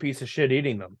feel like a piece of shit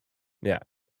eating them. Yeah.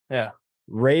 Yeah.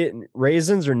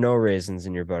 Raisins or no raisins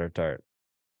in your butter tart?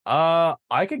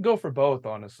 I could go for both,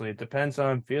 honestly. It depends how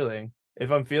I'm feeling.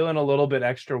 If I'm feeling a little bit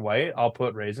extra white, I'll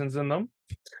put raisins in them.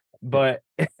 But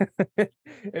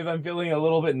if I'm feeling a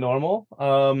little bit normal,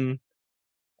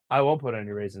 I won't put any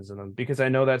raisins in them because I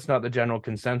know that's not the general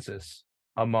consensus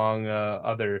among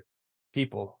other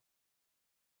people.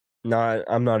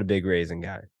 I'm not a big raisin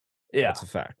guy. Yeah. That's a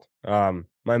fact.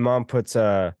 My mom puts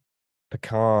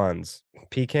pecans in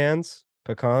Pecans?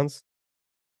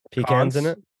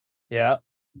 it. Yeah.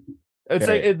 It's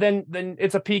Very- like then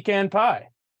it's a pecan pie.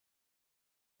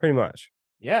 Pretty much.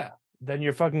 Yeah. Then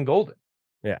you're fucking golden.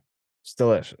 It's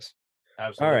delicious.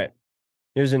 Absolutely. All right.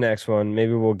 Here's the next one.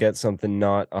 Maybe we'll get something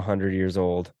not 100 years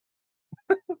old.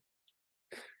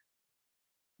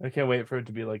 I can't wait for it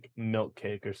to be like milk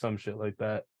cake or some shit like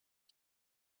that.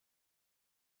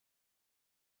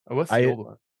 Oh, what's the old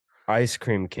one? Ice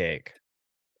cream cake.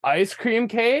 Ice cream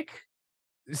cake?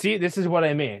 See, this is what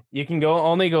I mean. You can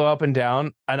only go up and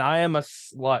down, and I am a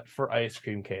slut for ice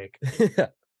cream cake.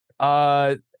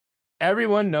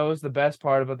 Everyone knows the best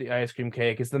part about the ice cream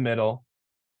cake is the middle.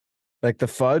 Like the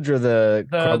fudge or the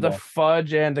The crumble?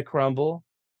 fudge and the crumble.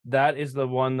 That is the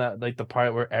one that like the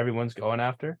part where everyone's going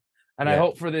after. And I Yeah.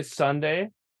 hope for this Sunday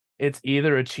it's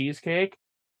either a cheesecake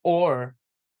or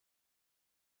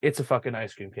it's a fucking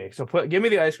ice cream cake. So give me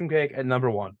the ice cream cake at number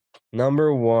 1.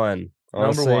 Number one.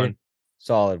 Honestly, Number 1.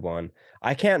 solid one.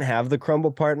 I can't have the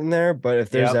crumble part in there, but if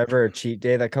there's Yep. ever a cheat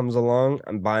day that comes along,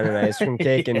 I'm buying an ice cream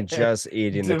cake Yeah. and just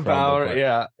eating the crumble Devour, part.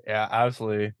 yeah,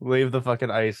 absolutely. Leave the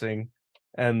fucking icing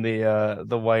and the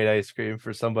white ice cream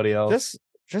for somebody else.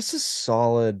 Just a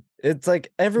solid. It's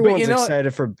like everyone's know what?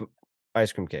 excited for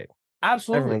ice cream cake.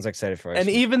 Absolutely. Everyone's excited for ice And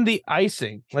cream. even the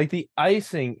icing, like the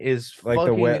icing is Like the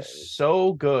fucking wet-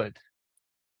 so good.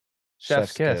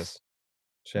 Chef's kiss.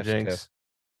 Chef's Jinx. kiss.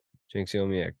 Jinx, you owe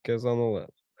me a kiss on the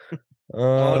lips.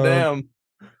 Oh damn.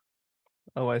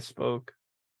 Oh, I spoke.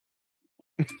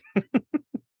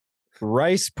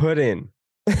 Rice pudding.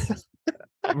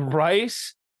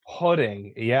 Rice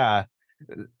pudding. Yeah.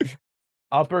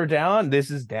 Up or down? This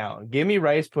is down. Give me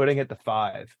rice pudding at the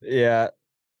 5. Yeah.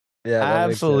 Yeah. that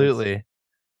makes sense. Absolutely.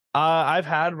 I've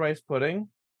had rice pudding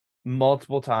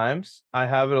multiple times. I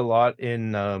have it a lot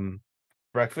in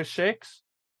breakfast shakes.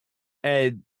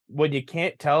 And when you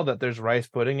can't tell that there's rice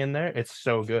pudding in there, it's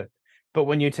so good. But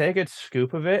when you take a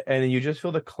scoop of it and you just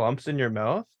feel the clumps in your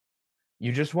mouth,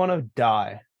 you just want to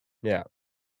die. Yeah.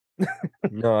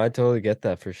 No, I totally get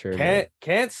that for sure. man.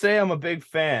 Can't say I'm a big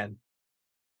fan.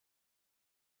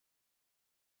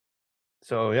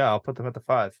 So yeah, I'll put them at the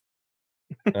 5.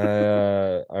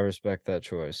 I respect that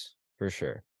choice for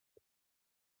sure.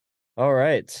 All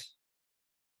right.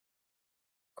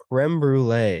 Creme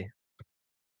brulee.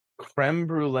 Creme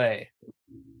brulee.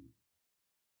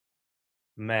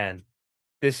 Man,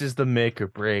 this is the make or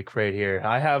break right here.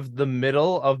 I have the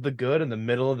middle of the good and the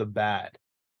middle of the bad.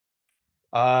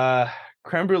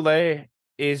 Creme brulee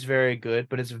is very good,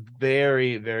 but it's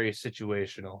very, very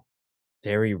situational.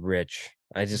 Very rich.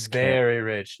 I just can't. Very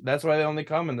rich. That's why they only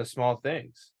come in the small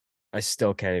things. I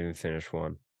still can't even finish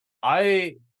one.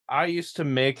 I used to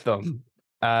make them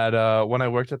at when I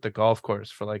worked at the golf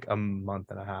course for like a month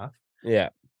and a half. Yeah.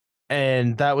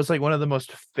 And that was like one of the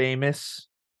most famous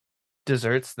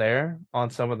desserts there on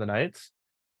some of the nights.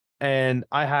 And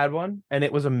I had one and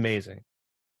it was amazing.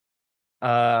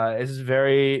 This is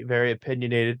very, very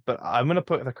opinionated, but I'm gonna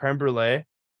put the creme brulee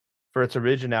for its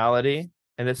originality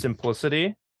and its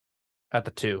simplicity at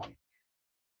the 2.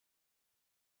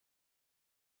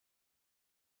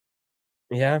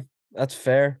 Yeah, that's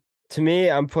fair. To me,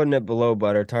 I'm putting it below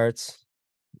butter tarts.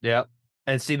 Yeah.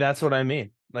 And see, that's what I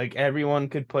mean. Like everyone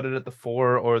could put it at the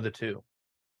 4 or the 2.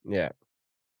 Yeah.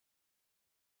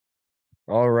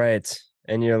 All right.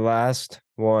 And your last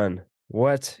one.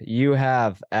 What you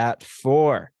have at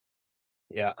 4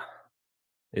 Yeah.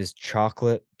 is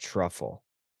chocolate truffle.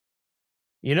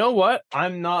 You know what?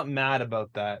 I'm not mad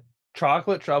about that.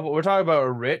 Chocolate truffle. We're talking about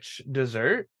a rich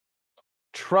dessert.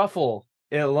 Truffle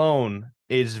alone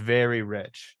is very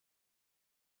rich.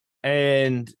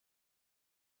 And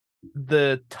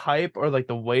the type or like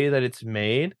the way that it's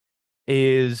made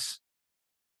is,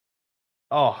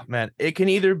 oh man, it can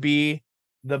either be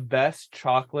the best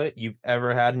chocolate you've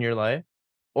ever had in your life,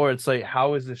 or it's like,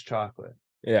 how is this chocolate?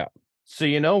 Yeah. So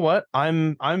you know what?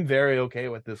 I'm very okay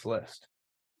with this list.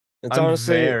 It's I'm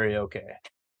honestly, very okay.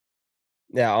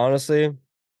 yeah, honestly,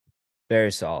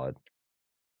 very solid.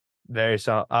 Very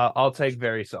solid. I'll take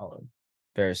very solid.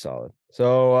 Very solid.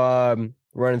 So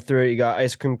running through it, you got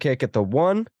ice cream cake at the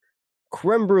 1,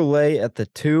 creme brulee at the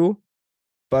 2,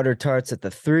 butter tarts at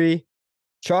the 3,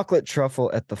 chocolate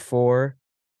truffle at the 4,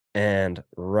 and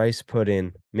rice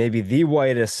pudding, maybe the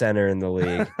whitest center in the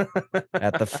league,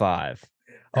 at the 5.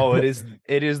 Oh, it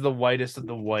is the whitest of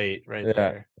the white right Yeah.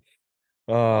 there.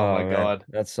 Oh my man, God.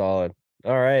 that's solid.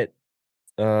 All right.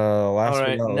 Last All but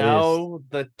right, not least, now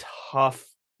the tough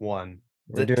one.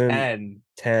 we're The doing 10.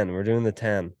 10. We're doing the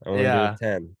 10. I want to do a Yeah.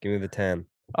 10. Give me the 10.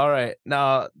 All right.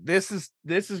 Now this is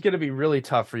gonna be really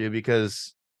tough for you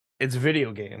because it's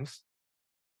video games.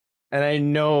 And I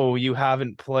know you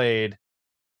haven't played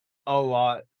a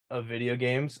lot of video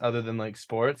games other than like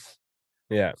sports.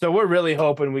 Yeah. So we're really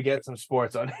hoping we get some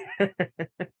sports on here.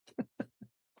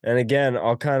 And again,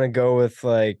 I'll kind of go with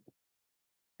like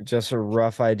just a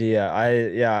rough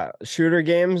idea. Shooter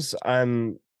games,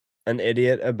 I'm an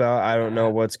idiot about. I don't know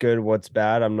what's good, what's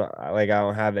bad. I'm not like I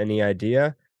don't have any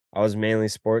idea. I was mainly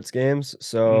sports games, Mhm.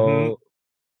 so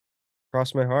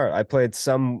cross my heart. I played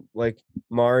some like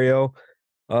Mario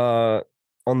uh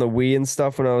on the Wii and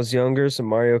stuff when I was younger, some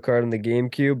Mario Kart on the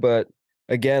GameCube, but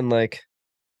again, like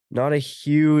not a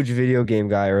huge video game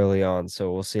guy early on,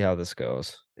 so we'll see how this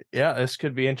goes. Yeah, this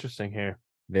could be interesting here.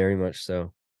 Very much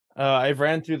so. I've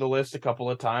ran through the list a couple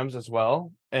of times as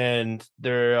well, and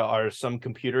there are some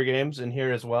computer games in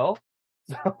here as well.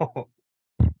 So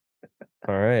All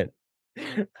right.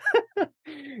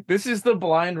 this is the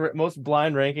most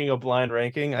blind ranking of blind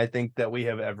ranking I think that we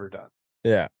have ever done.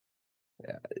 Yeah.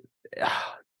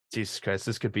 Jesus Christ,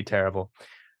 this could be terrible.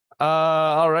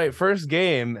 All right, first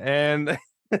game, and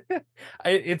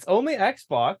it's only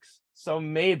Xbox, so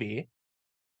maybe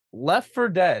Left 4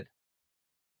 Dead.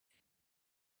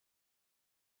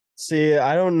 See,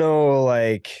 I don't know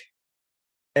like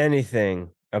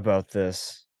anything about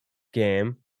this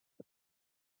game,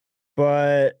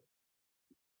 but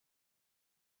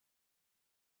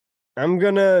I'm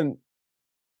gonna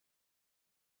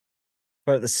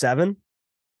put the 7.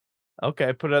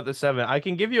 Okay, put it at the 7. I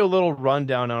can give you a little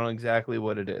rundown on exactly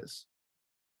what it is.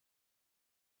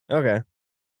 Okay.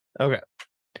 Okay.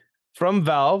 From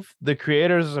Valve, the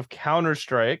creators of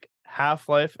Counter-Strike,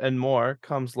 Half-Life, and more,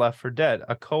 comes Left 4 Dead,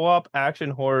 a co-op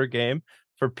action horror game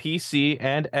for PC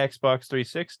and Xbox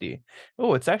 360.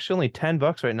 Oh, it's actually only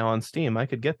 $10 right now on Steam. I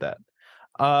could get that.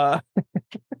 Uh,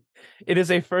 it is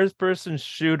a first-person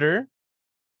shooter,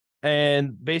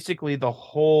 and basically the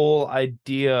whole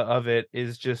idea of it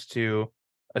is just to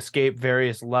escape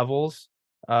various levels,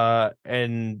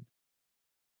 and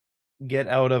get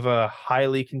out of a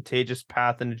highly contagious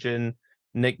pathogen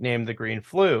nicknamed the green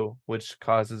flu, which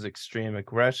causes extreme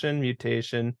aggression,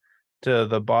 mutation to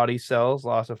the body cells,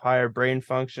 loss of higher brain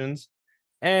functions,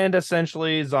 and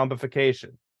essentially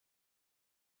zombification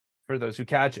for those who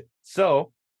catch it.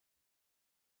 So,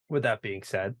 with that being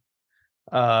said,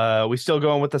 we still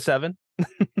going with the 7?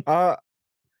 Uh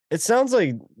it sounds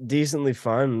like decently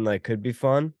fun, like could be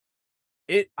fun.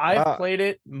 I've Uh played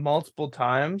it multiple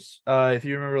times. If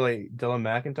you remember like Dylan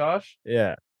McIntosh,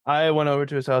 yeah. I went over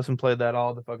to his house and played that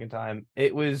all the fucking time.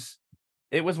 It was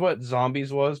what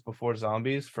Zombies was before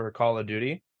Zombies for Call of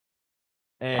Duty,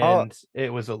 I'll and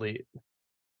it was elite.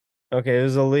 okay, it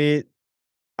was elite.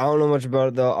 I don't know much about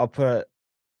it though. I'll put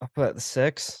it the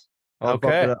 6.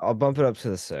 Okay. I'll bump it up to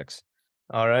the 6.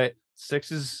 All right.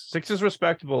 Six is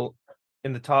respectable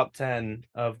in the top 10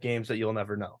 of games that you'll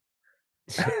never know.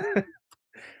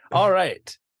 All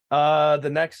right. The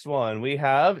next one we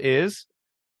have is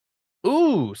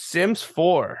Sims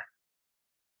 4.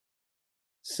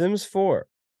 Sims 4.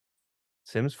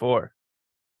 Sims 4.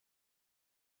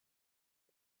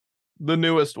 The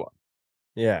newest one.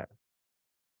 Yeah.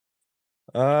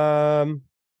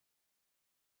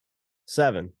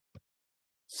 7.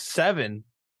 7.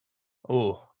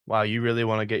 Oh, wow, you really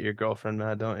want to get your girlfriend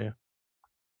mad, don't you?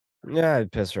 Yeah,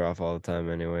 I'd piss her off all the time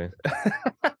anyway.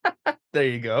 There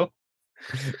you go.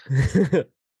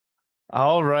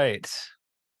 All right.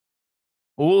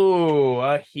 Ooh,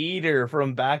 a heater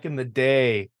from back in the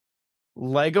day.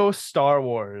 Lego Star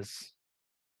Wars.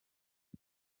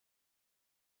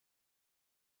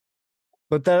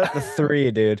 Put that at the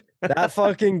 3, dude. That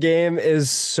fucking game is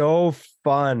so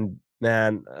fun,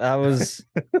 man. That's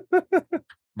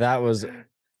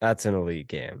an elite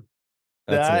game.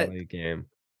 That's That an elite game.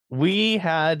 we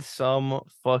had some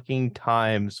fucking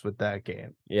times with that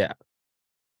game. Yeah.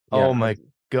 Oh Yeah, my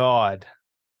god.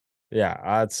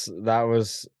 yeah, that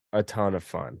was a ton of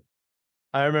fun.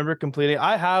 I remember completing.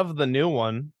 I have the new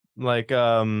one,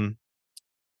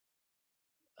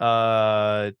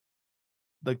 uh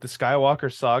like the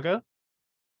Skywalker Saga.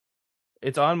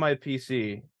 It's on my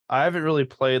PC. I haven't really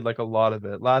played like a lot of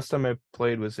it. Last time I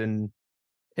played was in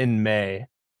May.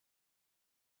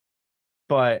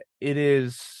 But it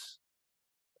is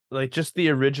like just the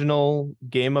original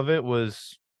game of it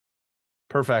was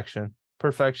perfection.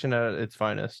 Perfection at its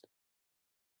finest.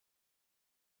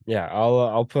 Yeah,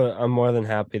 I'm more than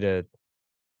happy to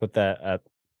put that at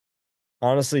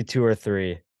honestly 2 or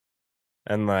 3.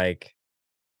 And like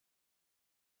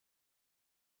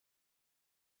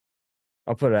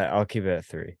I'll keep it at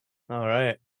 3. All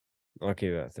right. I'll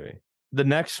keep it at 3. The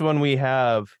next one we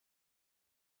have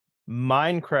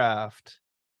Minecraft.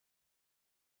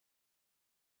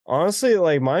 Honestly,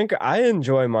 like Minecraft, I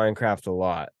enjoy Minecraft a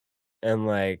lot, and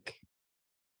like,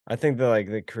 I think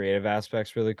the creative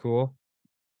aspect's really cool.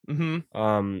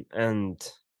 Mm-hmm.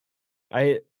 And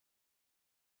I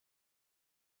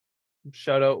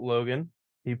Shout out Logan.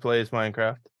 He plays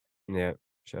Minecraft. yeah,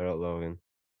 shout out Logan.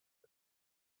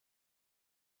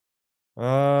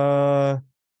 4.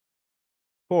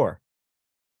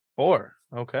 4.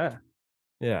 Okay.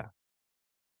 Yeah,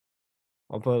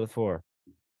 I'll put it at 4.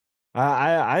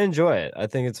 I enjoy it. I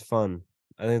think it's fun.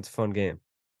 I think it's a fun game.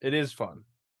 It is fun,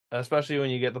 especially when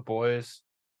you get the boys,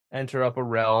 enter up a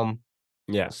realm,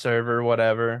 Yeah, server,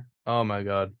 whatever. Oh my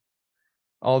god.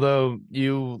 Although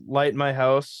you light my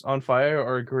house on fire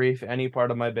or grief any part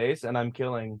of my base, and I'm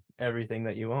killing everything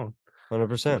that you own.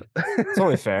 100%. It's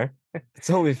only fair. It's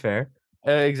only fair.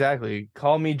 Exactly.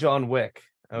 Call me John Wick.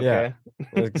 Yeah. Okay.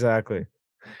 Exactly.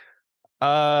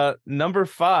 Number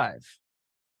 5.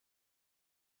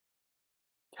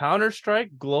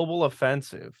 Counter-Strike Global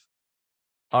Offensive.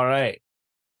 All right.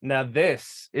 Now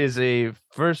this is a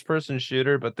first-person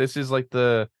shooter, but this is like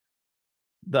the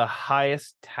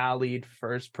highest tallied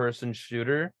first-person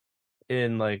shooter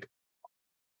in like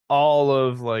all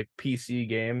of like PC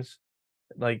games.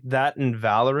 Like that and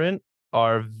Valorant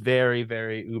are very,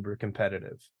 very uber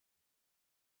competitive.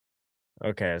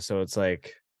 Okay, so it's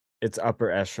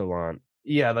upper echelon.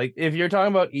 Yeah, like if you're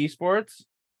talking about esports,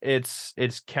 it's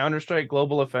Counter-Strike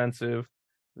Global Offensive,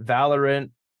 Valorant,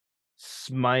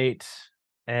 Smite,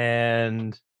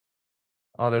 and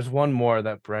there's one more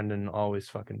that Brendan always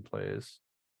fucking plays.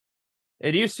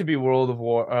 It used to be World of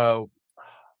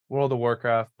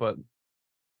Warcraft, but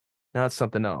now it's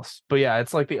something else. But yeah,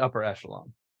 it's like the upper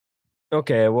echelon.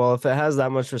 Okay, well, if it has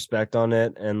that much respect on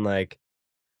it, and like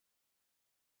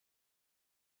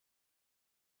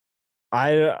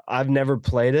I've never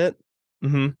played it,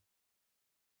 Mm-hmm.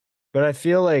 but I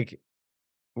feel like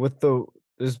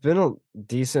there's been a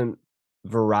decent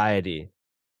variety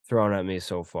thrown at me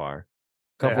so far.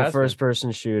 There Couple has been. first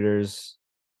person shooters,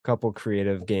 couple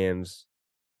creative games,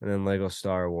 and then Lego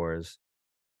Star Wars.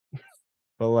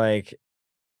 But like,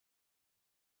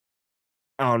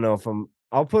 I don't know if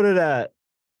I'll put it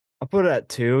at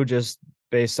 2, just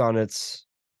based on its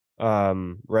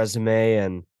resume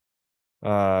and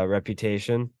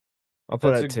reputation. I'll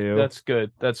put it at 2. That's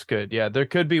good. That's good. Yeah, there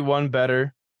could be one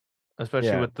better, especially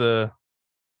Yeah. with the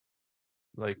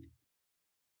like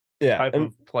Yeah, type and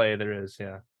of play there is.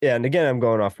 Yeah. yeah, and again, I'm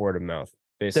going off word of mouth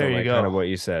based There on you like kind go. of what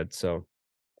you said. So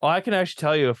Well, I can actually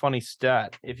tell you a funny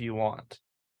stat if you want.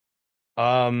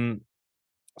 Um,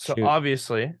 so shoot.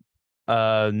 obviously,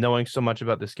 knowing so much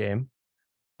about this game,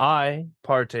 I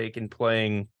partake in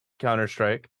playing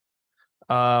Counter-Strike.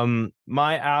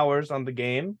 My hours on the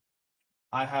game,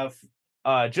 I have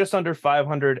just under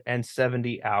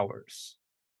 570 hours.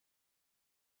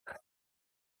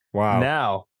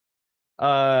 Wow.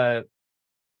 Now,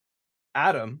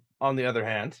 Adam, on the other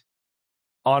hand,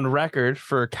 on record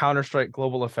for Counter-Strike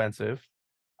Global Offensive.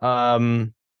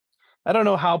 I don't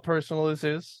know how personal this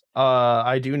is.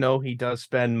 I do know he does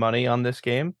spend money on this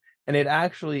game, and it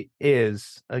actually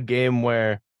is a game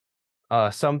where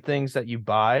some things that you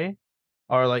buy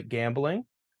are like gambling.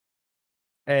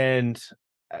 And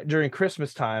during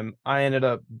Christmas time, I ended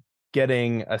up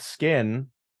getting a skin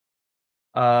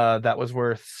that was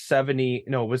worth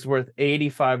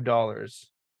 $85.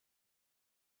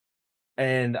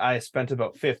 And I spent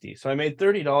about 50. So I made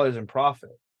 $30 in profit.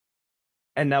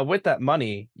 And now with that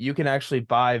money, you can actually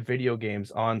buy video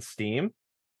games on Steam,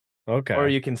 or Okay.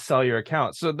 you can sell your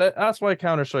account. So that's why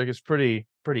Counter-Strike is pretty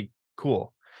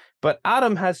cool. But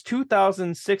Adam has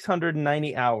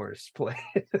 2,690 hours played.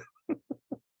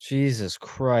 Jesus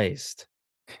Christ.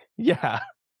 Yeah.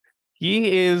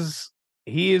 He is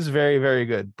very, very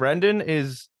good. Brendan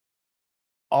is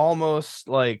almost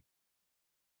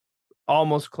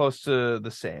close to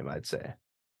the same, I'd say.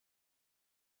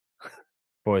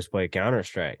 Boys play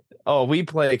Counter-Strike. Oh, we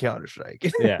play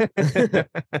Counter-Strike. Yeah.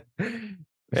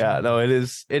 Yeah, no, it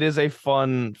is a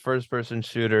fun first-person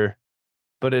shooter,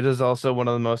 but it is also one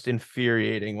of the most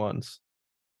infuriating ones.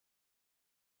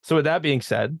 So with that being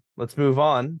said, let's move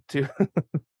on to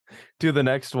to the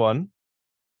next one.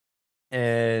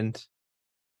 And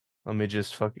let me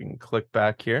just fucking click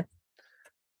back here.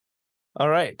 All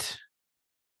right.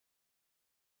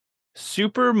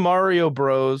 Super Mario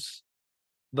Bros.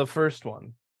 The first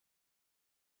one.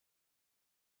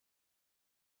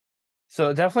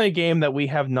 So definitely a game that we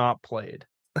have not played.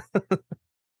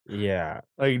 Yeah.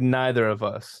 Like neither of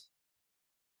us.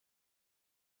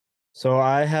 So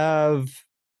I have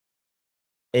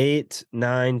 8,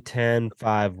 9, 10,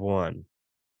 5, 1.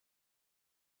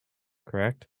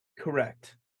 Correct?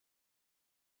 Correct.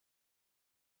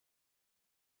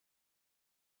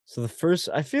 So the first,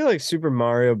 I feel like Super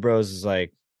Mario Bros. Is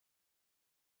like,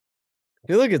 I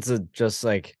feel like it's just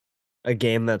like a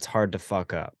game that's hard to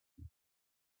fuck up.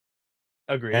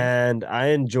 Agreed. And I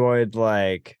enjoyed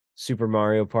like Super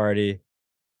Mario Party.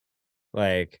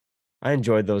 Like, I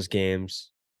enjoyed those games.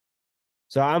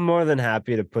 So I'm more than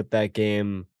happy to put that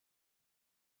game.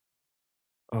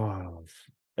 Oh,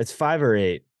 it's 5 or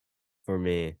 8 for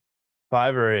me.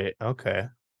 5 or 8. Okay.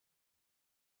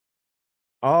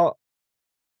 I'll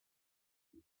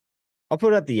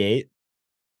put it at the 8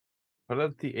 What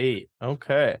about the 8?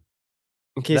 Okay.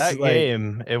 in case That like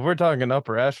game, if we're talking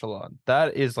upper echelon,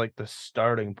 that is like the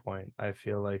starting point, I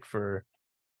feel like, for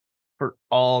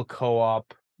all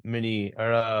co-op mini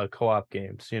or co-op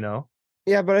games, you know?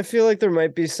 yeah, but I feel like there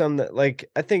might be some that like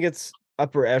I think it's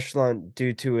upper echelon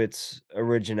due to its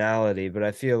originality, but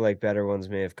I feel like better ones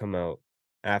may have come out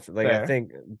after. Like I Fair.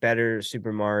 think better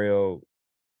Super Mario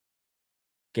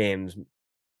games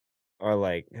are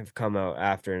like have come out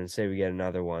after, and say we get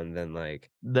another one, then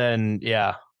like Then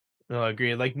yeah. No,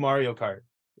 agree. Like Mario Kart.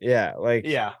 yeah, like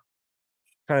Yeah.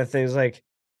 kind of things like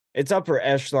it's upper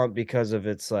echelon because of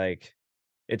its like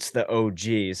it's the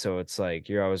OG, so it's like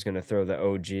you're always gonna throw the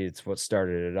OG. It's what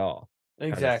started it all,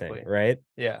 kind of thing, Exactly. right?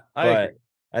 Yeah, I But agree.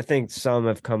 I think some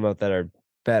have come out that are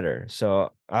better.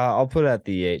 So I'll put it at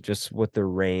the 8 just with the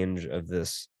range of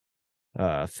this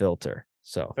filter.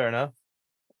 So Fair enough.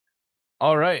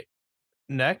 All right.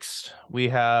 Next, we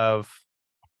have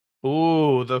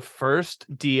the first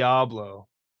Diablo.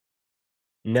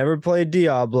 never played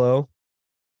Diablo.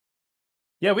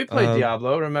 Yeah, we played Um,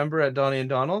 Diablo, remember at Donnie and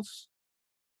Donald's?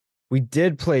 we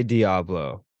did play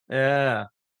Diablo. Yeah.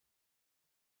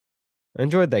 I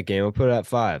enjoyed that game. I'll put it at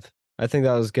 5. I think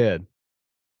that was good.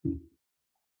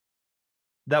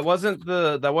 That wasn't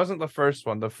the first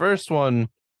one. The first one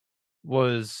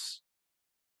was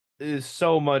is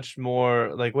so much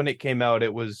more like when it came out,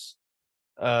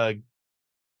 uh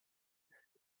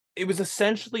it was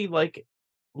essentially like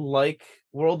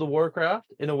World of Warcraft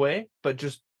in a way, but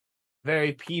just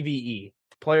very PvE,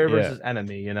 player Yeah. versus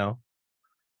enemy, you know?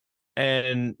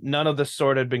 And none of the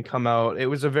sort had been come out. It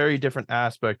was a very different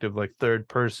aspect of like third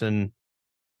person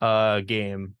game.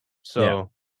 Yeah.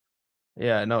 So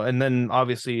yeah, no, and then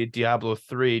obviously Diablo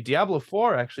 3. Diablo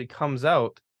 4 actually comes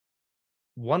out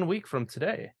 1 week from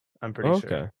today, I'm pretty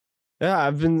sure. Okay. Yeah,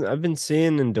 I've been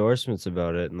seeing endorsements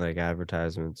about it and like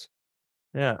advertisements.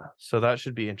 Yeah, so that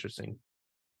should be interesting.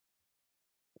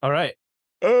 All right.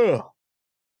 Ugh.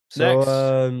 So Next.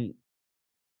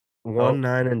 1, Oh,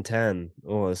 9, and 10.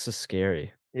 Oh, this is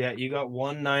scary. yeah, you got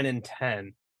 1, 9, and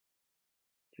 10.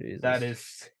 That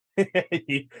Jesus.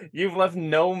 is you've left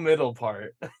no middle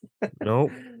part.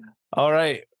 Nope. All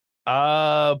right.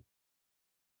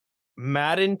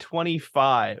 Madden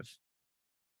 25.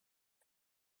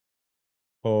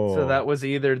 So Oh. that was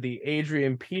either the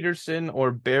Adrian Peterson or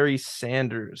Barry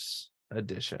Sanders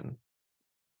edition.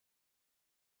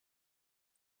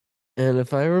 And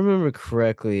if I remember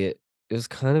correctly, it was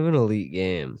kind of an elite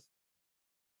game.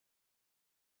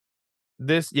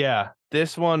 This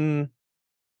one,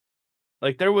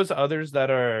 like there was others that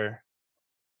are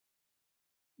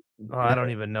I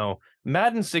don't even know.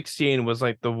 Madden 16 was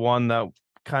like the one that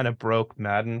kind of broke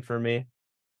Madden for me.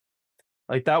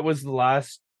 Like that was the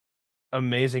last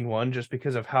amazing one just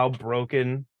because of how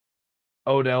broken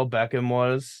Odell Beckham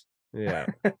was Yeah.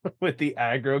 with the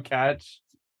aggro catch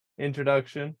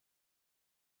introduction.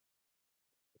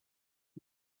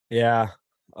 Yeah.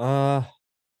 Uh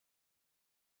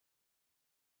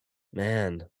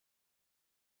Man.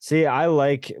 See, I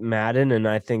like Madden and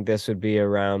I think this would be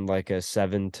around like a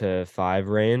 7 to 5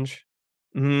 range.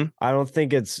 Mhm. I don't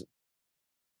think it's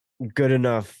good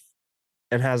enough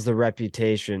and has the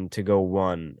reputation to go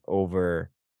 1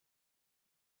 over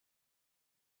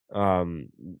um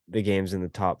the games in the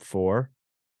top 4.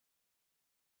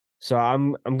 So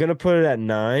I'm going to put it at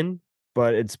 9,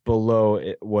 but it's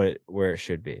below where it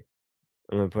should be.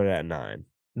 I'm going to put it at 9.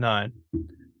 9.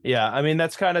 Yeah, I mean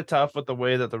that's kind of tough with the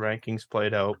way that the rankings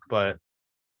played out, but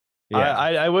Yeah.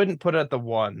 I wouldn't put it at the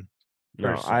 1 No,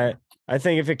 personally. I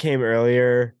think if it came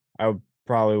earlier,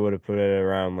 probably would have put it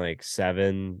around like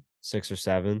 7, 6 or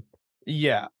 7.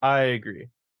 Yeah, I agree.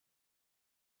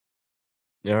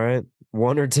 All right.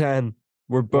 1 or 10.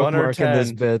 We're 1 or bookmarking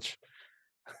this 10. bitch.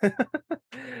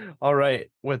 All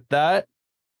right, with that,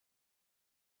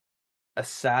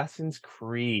 Assassin's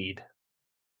Creed.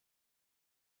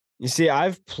 You see,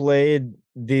 I've played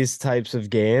these types of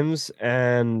games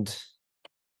and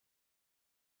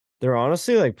They're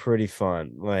honestly like pretty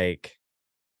fun. Like,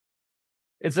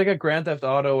 It's like a Grand Theft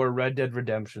Auto or Red Dead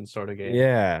Redemption sort of game.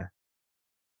 yeah.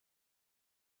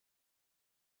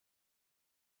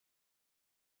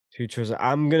 Two choices.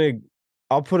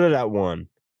 I'll put it at 1.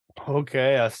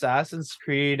 Okay, Assassin's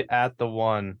Creed at the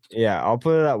 1. Yeah, I'll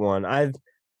put it at 1. I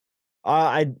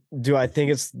do I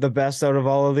think it's the best out of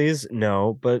all of these?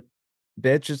 No, but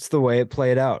bitch, it's the way it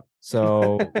played out.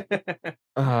 So,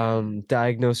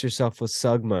 diagnose yourself with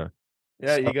Sugma.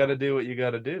 Yeah, you So, got to do what you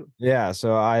got to do. yeah,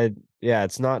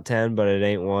 it's not 10, but it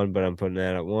ain't 1, but I'm putting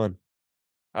that at 1.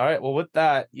 All right, well, with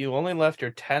that, you only left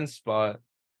your 10 spot.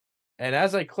 And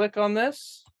as I click on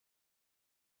this,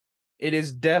 it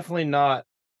is definitely not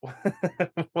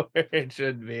where it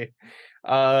should be.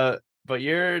 But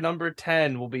your number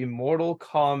 10 will be Mortal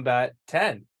Kombat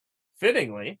 10.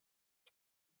 Fittingly,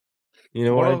 You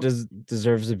know what? It Mortal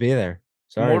deserves to be there.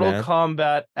 Sorry, Mortal man.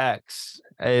 Kombat X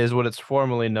is what it's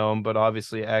formerly known, but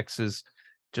obviously X is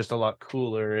just a lot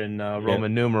cooler in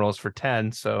Roman numerals for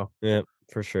 10. So, Yeah,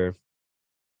 for sure.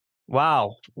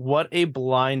 wow, what a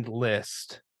blind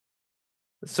list.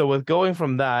 So, with going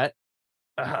from that,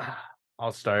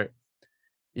 I'll start.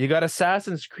 You got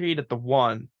Assassin's Creed at the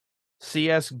 1,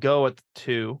 CS:GO at the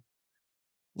 2,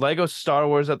 Lego Star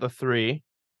Wars at the 3,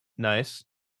 nice.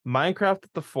 Minecraft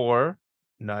at the 4,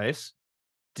 nice.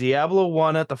 Diablo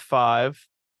 1 at the 5,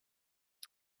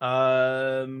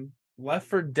 Left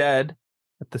 4 Dead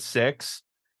at the 6,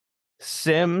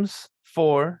 Sims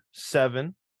 4,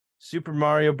 7, Super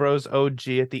Mario Bros. OG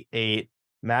at the 8,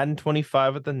 Madden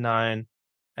 25 at the 9,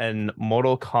 and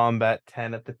Mortal Kombat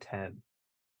 10 at the 10.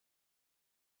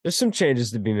 There's some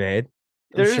changes to be made.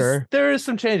 I'm sure. There is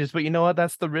some changes, but you know what?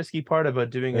 That's the risky part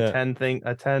about doing Yeah.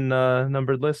 a 10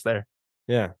 numbered list there.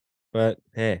 Yeah. But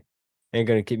hey, ain't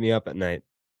gonna keep me up at night.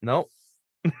 Nope.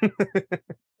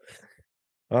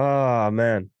 Oh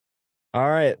man. All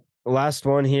right. Last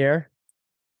one here.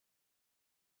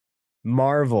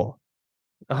 Marvel.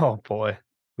 Oh boy.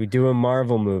 We doing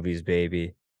Marvel movies,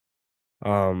 baby.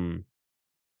 10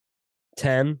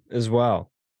 as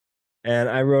well. And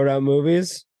I wrote out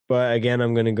movies, but again,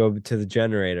 I'm gonna go to the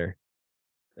generator.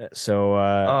 So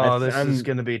Oh, this is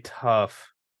gonna be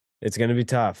tough. it's gonna be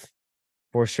tough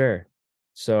for sure.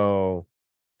 So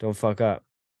don't fuck up.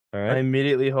 All I right.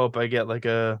 immediately hope I get like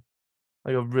a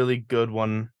really good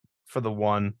one for the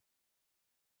 1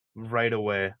 right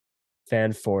away.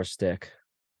 Fan 4 stick.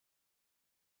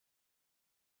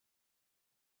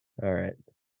 All right.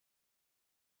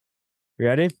 You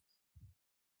ready?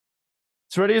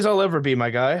 As ready as I'll ever be, my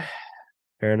guy.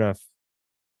 Fair enough.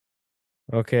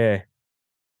 Okay.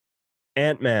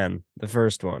 Ant-Man, the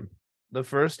first one. The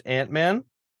first Ant-Man?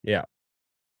 Yeah.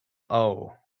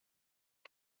 Oh.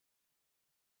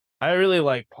 I really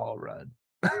like Paul Rudd.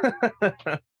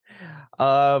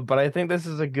 But I think this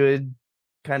is a good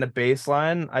kind of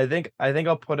baseline. I think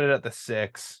I'll put it at the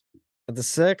 6. At the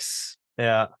 6?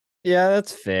 Yeah. Yeah,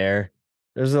 that's fair.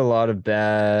 There's a lot of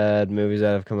bad movies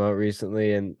that have come out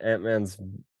recently, and Ant-Man's,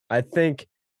 I think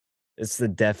it's the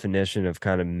definition of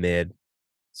kind of mid.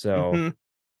 So Mhm.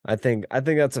 I think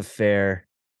that's a fair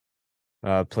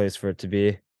place for it to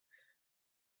be.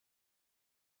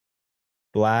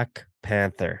 Black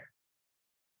Panther.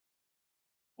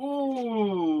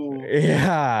 Ooh.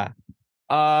 Yeah.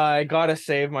 I gotta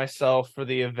save myself for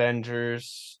the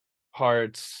Avengers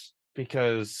parts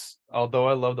because although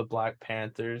I love the Black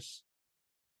Panthers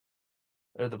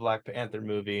or the Black Panther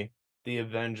movie, the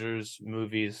Avengers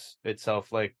movies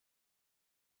itself, like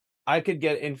I could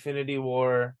get Infinity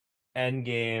War,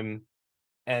 Endgame,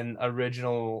 and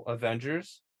original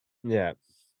Avengers. Yeah.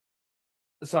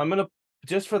 So I'm gonna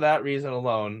just for that reason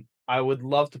alone, I would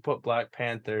love to put Black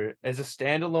Panther as a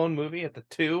standalone movie at the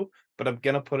 2, but I'm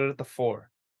gonna put it at the 4.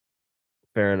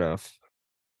 Fair enough.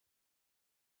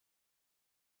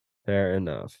 Fair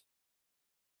enough.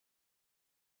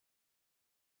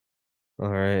 All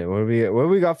right. What do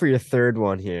we got for your third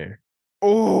one here?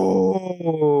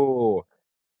 Oh,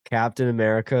 Captain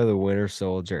America, the Winter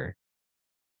Soldier.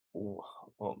 Ooh,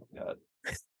 oh my god.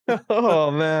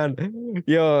 Oh man.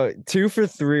 Yo, 2 for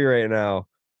 3 right now.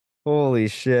 Holy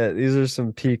shit. These are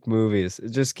some peak movies. It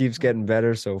just keeps getting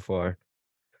better so far.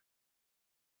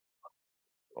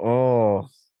 Oh,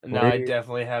 No, I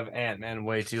definitely have Ant-Man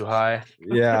way too high.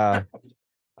 yeah.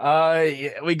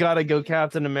 Yeah, we gotta go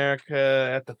Captain America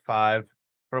at the 5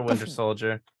 for Winter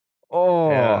Soldier. Oh,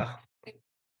 Yeah.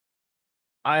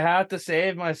 I have to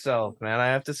save myself, man. I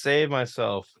have to save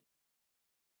myself.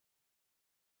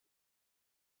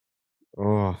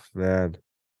 oh man.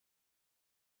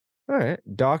 All right.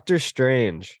 Doctor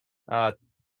Strange.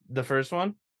 The first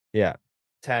one, Yeah.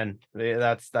 10.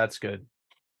 That's good.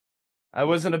 I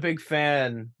wasn't a big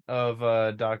fan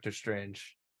of Doctor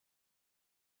Strange.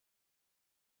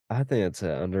 I think it's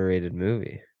an underrated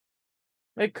movie.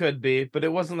 It could be, but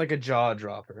it wasn't like a jaw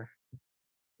dropper,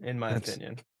 in my That's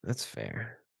opinion. that's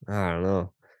fair. I don't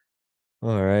know.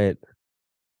 All right.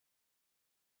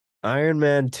 Iron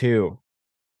Man 2.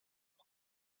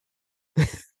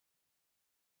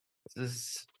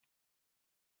 This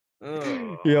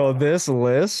Yo, this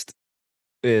list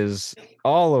is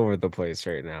all over the place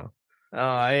right now. Oh,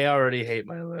 I already hate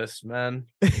my list, man.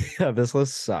 Yeah, this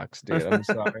list sucks, dude. I'm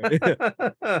sorry.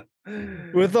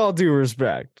 With all due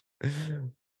respect.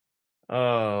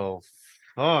 Oh,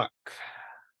 fuck.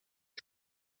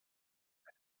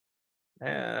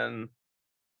 Man.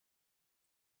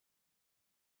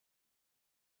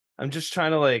 I'm just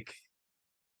trying to like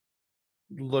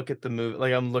look at the movie.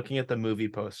 Like I'm looking at the movie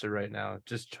poster right now.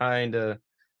 Just trying to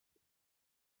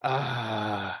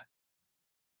ah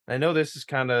I know this is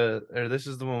this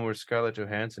is the one where Scarlett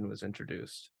Johansson was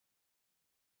introduced.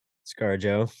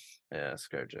 ScarJo. Yeah,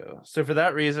 ScarJo. So for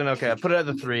that reason, okay, I put it at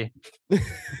the 3.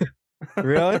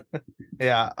 Really?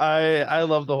 Yeah, I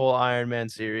love the whole Iron Man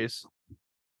series.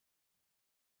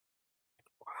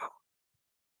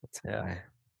 That's Yeah. high.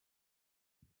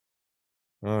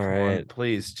 All Come on, right.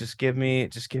 please, just give me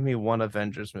one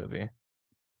Avengers movie.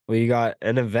 Well, you got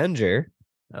an Avenger,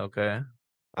 Okay.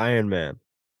 Iron Man.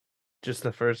 Just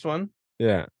the first one?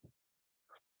 Yeah.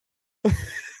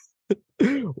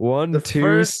 1, The 2,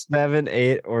 first 7,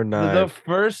 8, or the 9.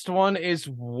 first one is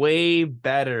way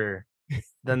better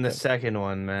than the second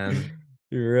one, man.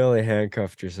 You really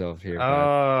handcuffed yourself here, bud.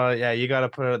 Oh, yeah, you got to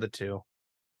put it at the 2.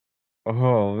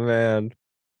 Oh man.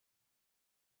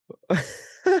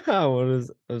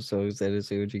 I'm so excited to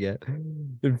see what you get.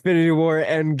 Infinity War,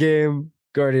 Endgame,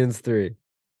 Guardians 3.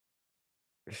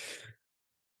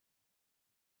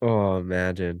 Oh,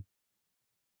 imagine.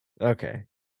 Okay.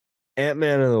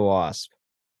 Ant-Man and the Wasp.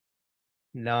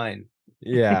 9.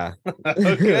 Yeah.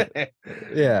 Okay.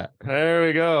 Yeah. There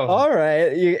we go. All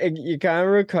right. You kind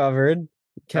of recovered.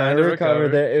 Kind of recovered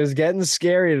there. It was getting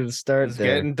scary to start It's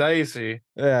there. getting dicey.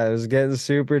 Yeah, it was getting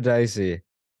super dicey.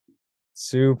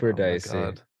 Super Oh my dicey.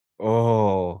 God.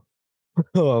 Oh.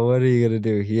 Oh, what are you gonna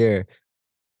do here?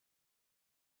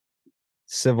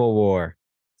 Civil War.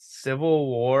 Civil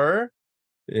War?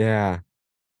 Yeah.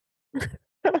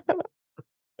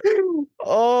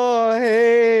 Oh,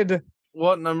 Hayde.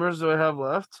 What numbers do I have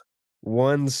left?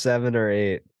 1, 7, or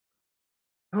 8.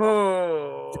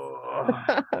 Oh.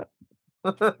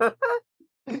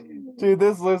 Dude,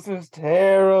 this list is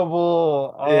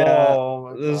terrible. Yeah, Oh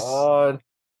my this- God.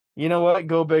 You know what?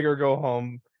 Go big or go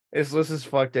home. This list is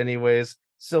fucked anyways.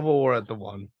 Civil War at the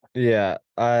 1. Yeah,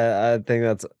 I think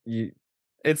that's you.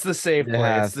 It's the safe You play.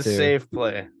 have It's the to. safe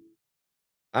play.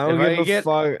 I don't If give I a get-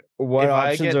 fuck what if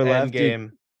I options get are left.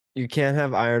 Endgame, You can't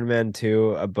have Iron Man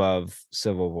 2 above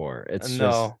Civil War. It's just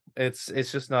no, it's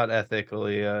just not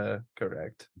ethically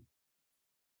correct.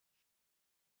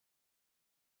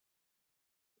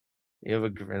 You have a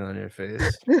grin on your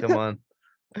face. Come on.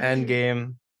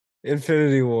 Endgame.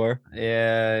 Infinity War.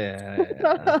 Yeah.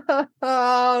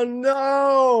 Oh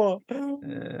no!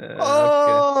 Okay.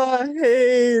 Oh,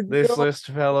 hey, This no, list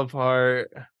fell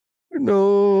apart.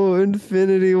 no,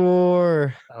 Infinity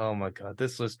War. Oh my God,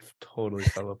 this list totally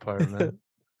fell apart, man.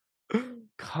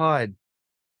 God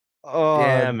Oh,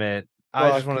 damn it. I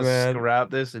just fuck, want to man. scrap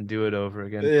this and do it over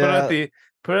again. Yeah.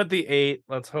 Put at the 8.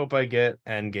 Let's hope I get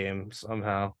Endgame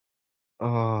somehow.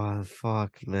 Oh,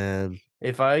 fuck, man.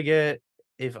 If I get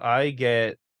if I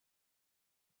get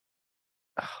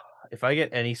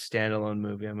any standalone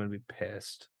movie, I'm gonna be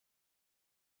pissed.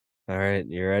 All right,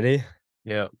 you ready?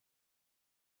 Yeah.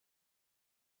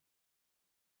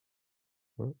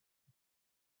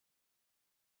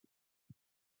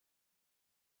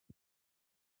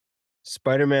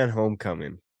 Spider-Man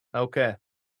Homecoming. Okay.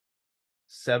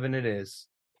 7 it is.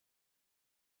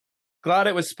 Glad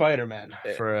it was Spider-Man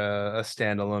for a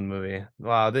standalone movie.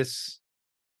 Wow, this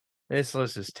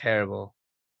list is terrible.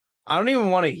 I don't even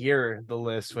want to hear the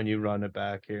list when you run it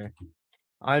back here.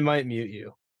 I might mute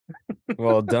you.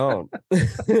 Well, don't.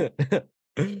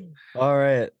 All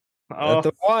right. At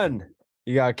the 1,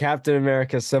 you got Captain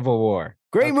America Civil War.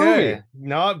 Great movie.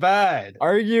 Not bad.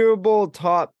 Arguable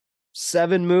top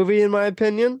 7 movie, in my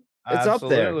opinion. It's up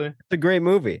there. Absolutely. It's a great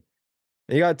movie.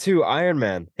 You got 2, Iron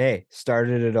Man. Hey,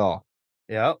 started it all.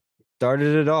 Yep.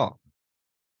 Started it all.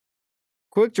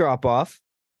 Quick drop off.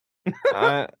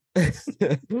 Iron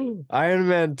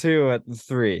Man 2 at the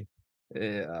 3.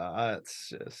 Yeah, that's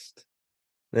just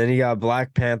Then you got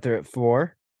Black Panther at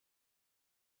 4.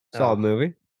 Solid Oh.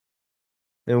 movie.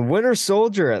 And Winter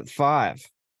Soldier at 5.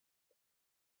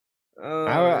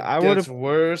 I It would gets have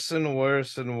worse and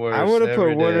worse and I worse would have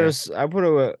put every day. I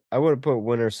would have put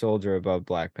Winter Soldier above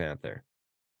Black Panther.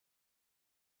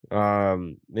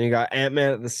 Then you got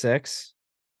Ant-Man at the 6.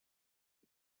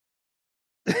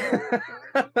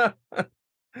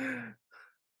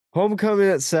 Homecoming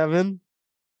at 7.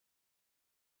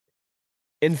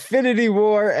 Infinity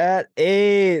War at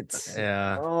 8.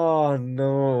 Yeah. Oh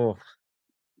no.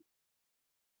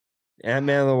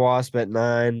 Ant-Man and the Wasp at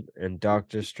 9 and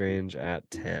Doctor Strange at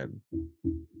 10.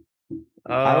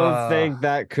 I don't think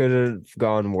that could have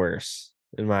gone worse,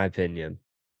 in my opinion.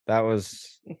 That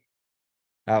was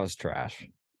trash.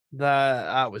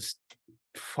 that was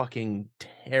fucking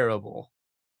terrible.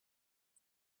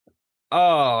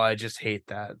 Oh, I just hate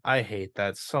that. I hate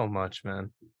that so much,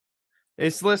 man.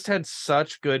 This list had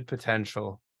such good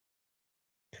potential.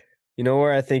 You know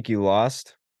where I think you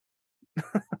lost?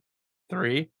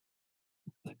 3.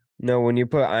 No, when you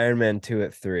put Iron Man 2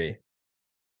 at 3.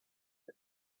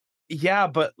 Yeah,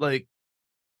 but like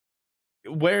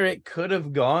where it could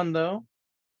have gone though,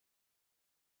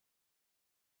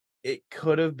 it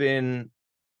could have been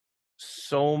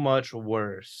so much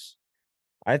worse.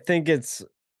 I think it's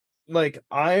Like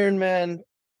Iron Man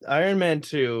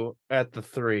 2 at the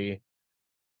 3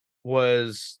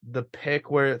 was the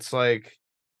pick where it's like,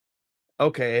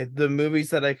 okay, the movies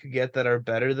that I could get that are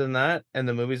better than that and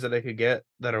the movies that I could get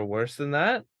that are worse than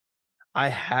that, I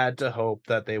had to hope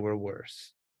that they were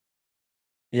worse.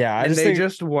 yeah, I And just they think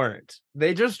just weren't.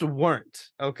 They just weren't,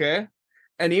 okay?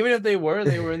 And even if they were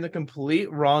in the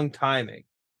complete wrong timing.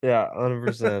 yeah,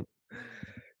 100%.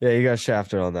 Yeah, you got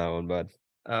shafted on that one, bud.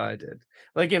 I did.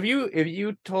 Like if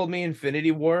you told me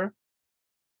Infinity War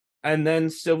and then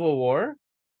Civil War,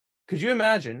 could you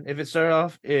imagine if it started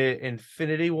off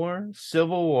Infinity War,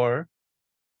 Civil War,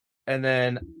 and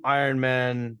then Iron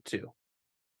Man 2?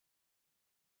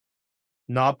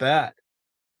 Not bad.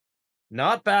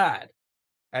 Not bad.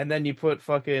 And then you put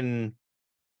fucking,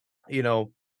 you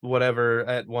know, whatever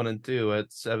at 1 and 2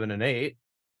 at 7 and 8,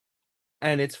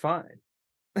 and it's fine.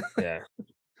 Yeah.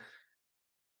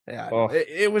 Yeah, I know. Oh,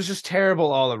 It was just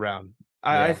terrible all around.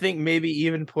 I yeah. think maybe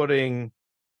even putting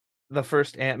the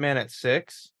first Ant-Man at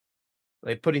 6,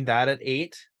 like putting that at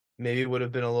 8, maybe would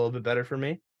have been a little bit better for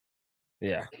me.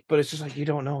 Yeah. But it's just like you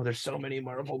don't know. There's so many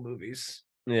Marvel movies.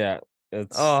 Yeah.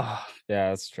 It's Oh,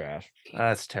 it's trash.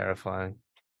 that's terrifying.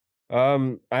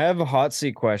 I have a hot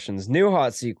seat questions. New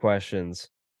hot seat questions.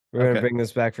 We're gonna Okay. bring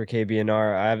this back for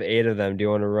KBNR. I have 8 of them. Do you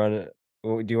want to run it?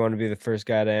 Do you want to be the first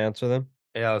guy to answer them?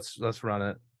 Yeah, let's run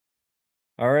it.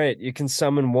 All right. You can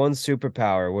summon one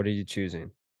superpower. What are you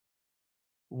choosing?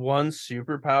 One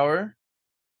superpower.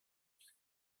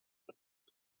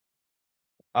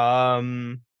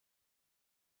 Um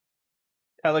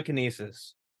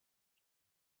Telekinesis.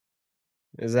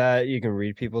 Is that you can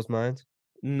read people's minds?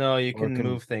 No, you Or can can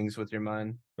move things with your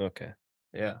mind. Okay.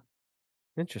 Yeah.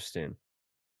 Interesting.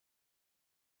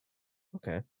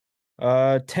 Okay.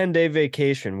 10-day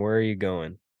vacation. Where are you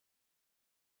going?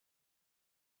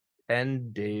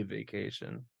 10-day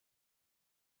vacation.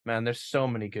 Man, there's so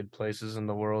many good places in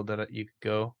the world that you could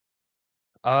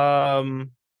go.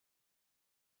 Um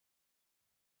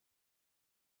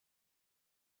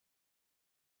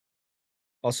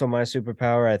Also, my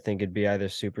superpower, I think it'd be either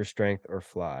super strength or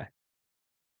fly.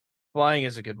 Flying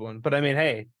is a good one. But I mean,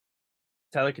 hey,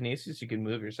 telekinesis, you can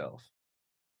move yourself.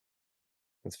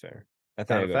 That's fair. I think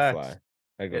Not I a go fact. fly.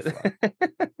 I go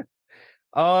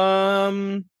fly.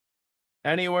 um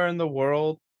Anywhere in the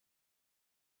world.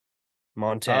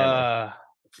 Montana.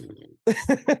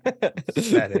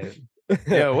 Set it.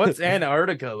 Yeah, what's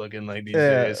Antarctica looking like these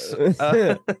days?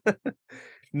 Yeah.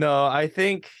 No, I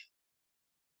think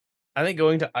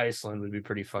going to Iceland would be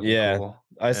pretty fucking Yeah. cool.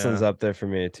 Iceland's Yeah. up there for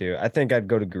me too. I think I'd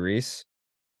go to Greece,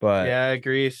 but Yeah,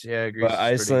 Greece. Yeah, Greece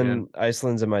is pretty good.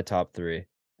 Iceland's in my top 3.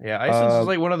 Yeah, Iceland's is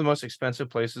like one of the most expensive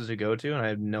places to go to, and I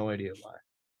have no idea why.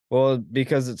 Well,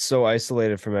 because it's so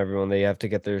isolated from everyone, they have to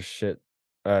get their shit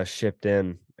shipped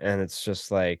in, and it's just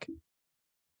like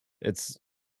it's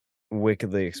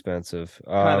wickedly expensive.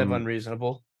 Kind of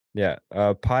unreasonable. Yeah,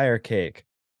 pie or cake?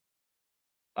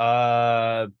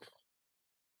 Uh,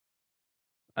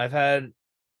 I've had,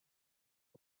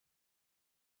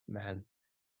 man,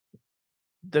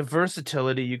 the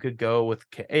versatility you could go with.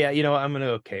 Yeah, you know what? I'm gonna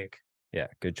go cake. Yeah,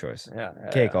 good choice. Yeah,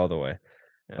 Cake all the way.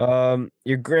 yeah.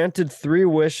 You're granted 3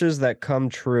 wishes that come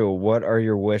true. What are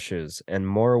your wishes? And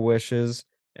more wishes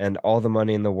and all the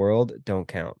money in the world don't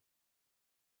count.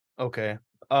 Okay.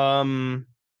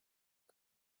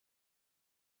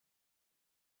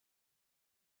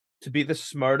 To be the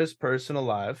smartest person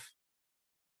alive.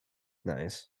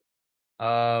 Nice.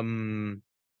 Um,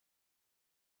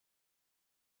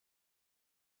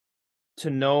 to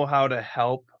know how to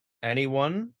help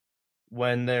anyone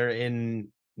when they're in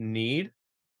need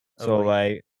of So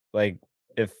like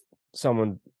if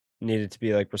someone needed to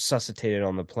be like resuscitated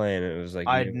on the plane, it was like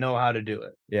I'd you. know how to do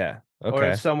it. Yeah. Or if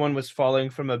Okay. someone was falling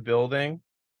from a building,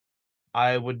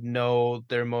 I would know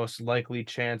their most likely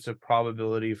chance of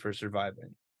probability for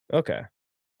surviving. Okay.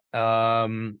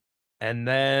 And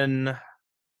then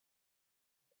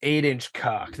 8-inch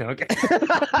cock. No, okay.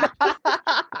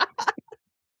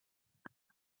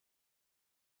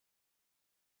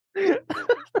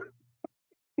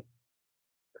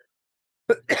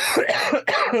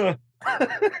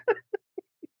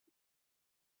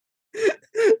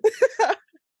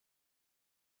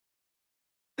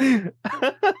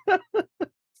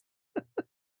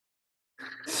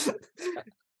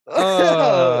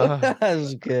 That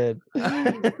was good.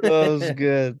 That was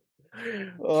good.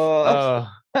 Oh.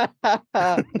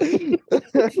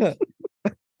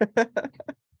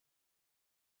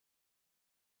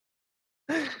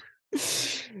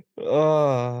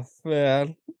 Oh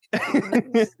man.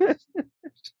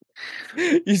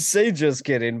 You say just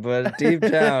kidding, but deep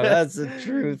down, that's the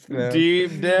truth, man.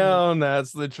 Deep down,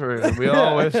 that's the truth. We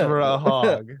all wish for a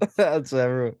hog. That's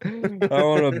everyone. I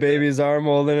want a baby's arm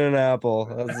holding an apple.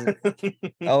 That's an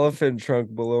elephant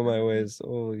trunk below my waist.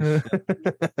 Holy shit.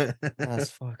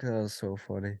 That was so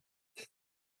funny.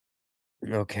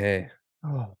 Okay.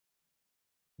 Oh.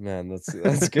 Man,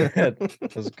 that's good.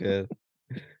 That's good.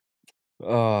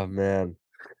 Oh man.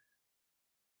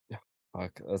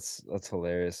 Fuck, that's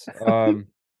hilarious.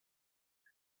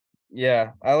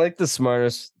 Yeah, I like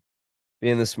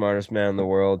being the smartest man in the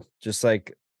world. Just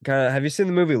like kind of have you seen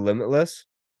the movie Limitless?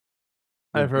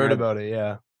 I've With heard Brad. about it,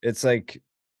 yeah. It's like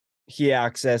you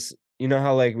know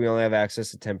how like we only have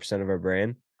access to 10% of our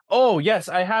brain? Oh, yes,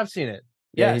 I have seen it.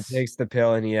 Yeah, he Yes. takes the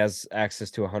pill and he has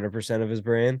access to 100% of his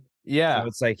brain. So Yeah.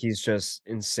 it's like he's just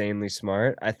insanely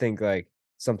smart. I think like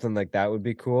something like that would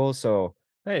be cool. So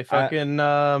Hey, I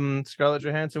fucking Scarlett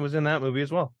Johansson was in that movie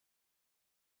as well.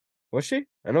 was she?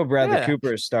 I know Bradley Yeah.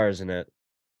 Cooper stars in it.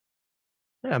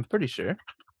 Yeah, I'm pretty sure.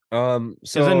 Because then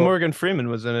So Morgan Freeman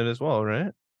was in it as well,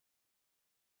 right?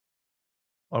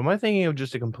 Or am I thinking of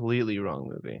just a completely wrong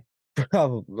movie?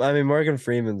 probably, I mean, Morgan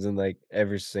Freeman's in like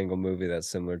every single movie that's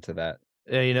similar to that.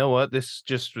 Yeah, you know what? This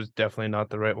just was definitely not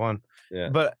the right one. Yeah,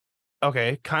 But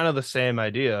okay, kind of the same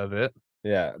idea of it.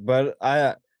 yeah. But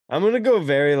I'm gonna go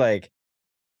very like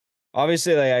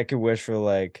obviously like I could wish for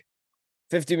like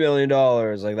 $50 million,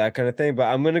 like that kind of thing. But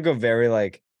I'm gonna go very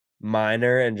like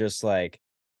minor and just like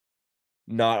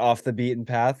not off the beaten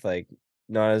path, like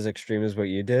not as extreme as what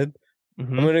you did. I'm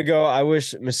Mm-hmm. gonna go. I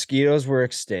wish mosquitoes were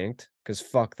extinct because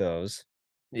fuck those.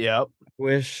 Yep.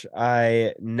 Wish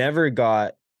I never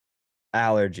got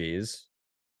allergies.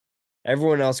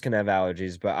 Everyone else can have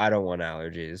allergies, but I don't want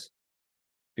allergies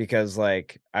because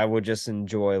like I would just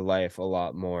enjoy life a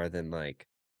lot more than like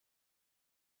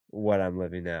what I'm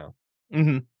living now.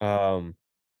 Mm-hmm. Um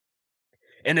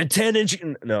and a 10-inch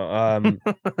no, um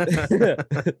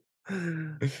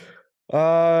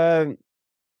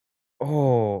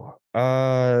oh,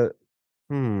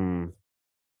 hmm.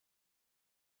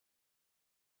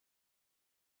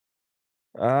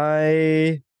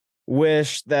 I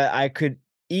wish that I could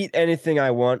eat anything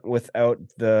I want without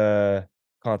the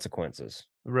consequences.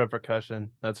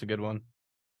 Repercussion. That's a good one.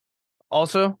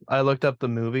 Also, I looked up the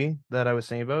movie that I was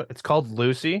saying about. It's called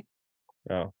Lucy.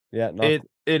 Oh, yeah, not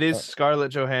It is uh,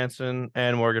 Scarlett Johansson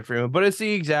and Morgan Freeman, but it's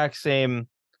the exact same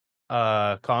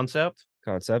concept.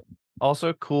 concept.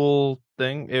 Also, cool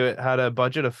thing. It had a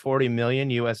budget of 40 million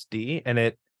USD and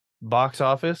it box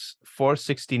office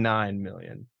 469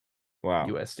 million Wow.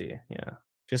 USD. Yeah.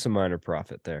 Just a minor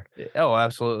profit there. Oh,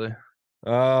 absolutely.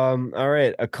 All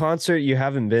right. A concert you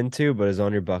haven't been to but is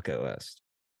on your bucket list.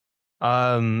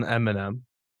 Eminem.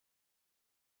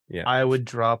 Yeah. I would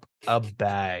drop a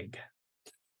bag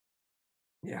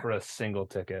Yeah. for a single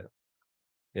ticket.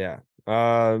 Yeah.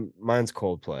 Mine's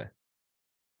Coldplay.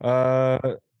 Uh,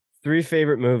 3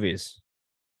 favorite movies.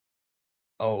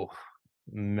 Oh,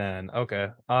 man. Okay.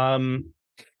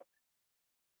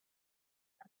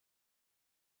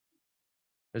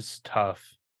 It's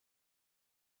tough.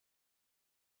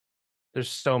 There's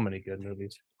so many good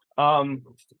movies. Avengers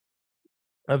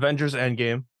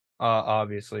Endgame,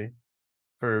 obviously,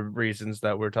 for reasons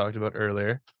that were talked about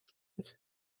earlier.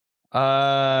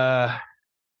 Uh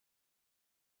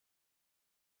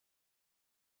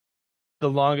The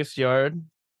Longest Yard,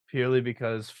 purely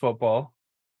because football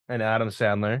and Adam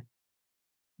Sandler,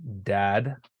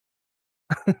 dad.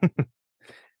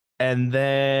 And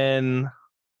then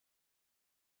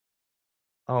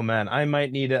Oh man, I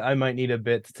might need a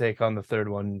bit to take on the third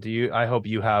one. I hope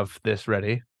you have this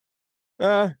ready.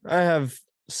 I have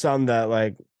some that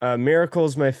like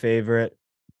Miracle's my favorite.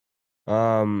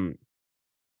 I'm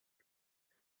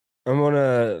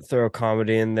gonna throw a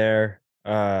comedy in there.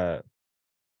 The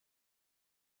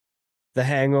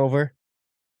Hangover.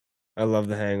 I love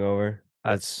The Hangover.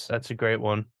 That's a great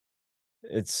one.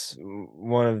 It's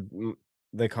one of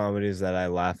the comedies that I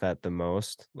laugh at the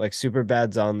most. Like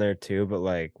Superbad's on there too, but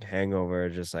like Hangover,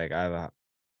 just like I have a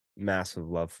massive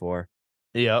love for.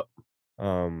 Yep.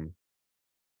 Um,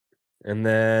 and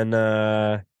then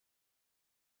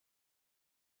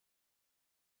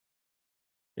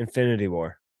Infinity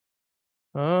War.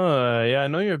 Oh, yeah, I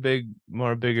know you're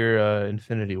a bigger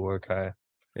Infinity War guy.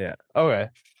 Yeah. Okay.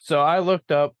 So I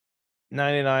looked up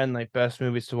 99 like best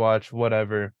movies to watch,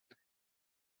 whatever.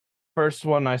 First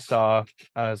one I saw,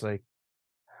 I was like,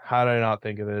 how did I not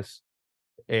think of this?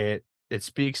 It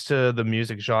speaks to the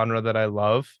music genre that I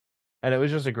love, and it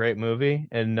was just a great movie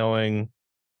and knowing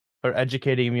or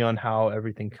educating me on how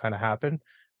everything kind of happened.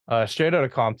 Straight Outta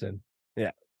Compton.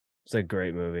 Yeah. It's a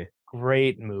great movie.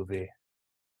 Great movie.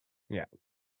 Yeah.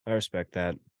 I respect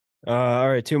that. All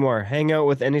right, two more. Hang out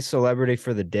with any celebrity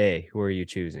for the day. Who are you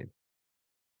choosing?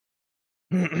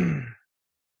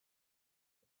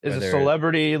 Is a Whether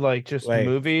celebrity like just like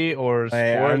movie or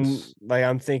I'm sports?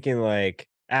 I'm thinking like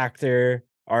actor,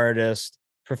 artist,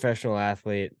 professional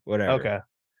athlete, whatever.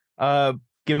 Okay.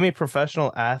 Give me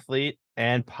professional athlete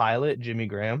and pilot Jimmy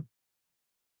Graham.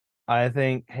 I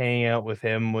think hanging out with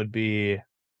him would be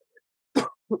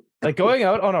like going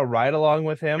out on a ride along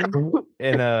with him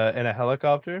in a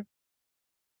helicopter.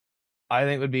 I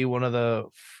think would be one of the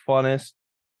funnest,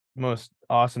 most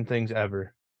awesome things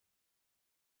ever.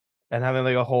 And having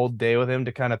like a whole day with him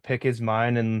to kind of pick his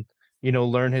mind and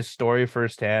learn his story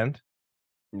firsthand.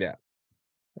 Yeah.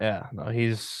 Yeah, no,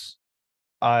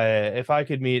 I if I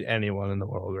could meet anyone in the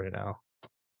world right now.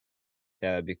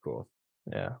 Yeah, that'd be cool.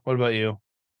 Yeah. What about you?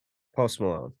 Post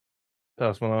Malone.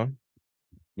 Post Malone?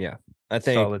 Yeah. I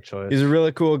think Solid choice. he's a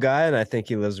really cool guy, and I think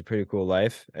he lives a pretty cool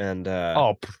life. And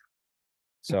Oh,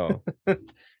 so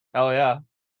hell yeah.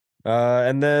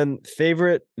 and then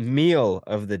favorite meal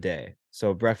of the day.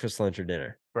 So breakfast, lunch, or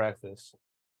dinner. Breakfast.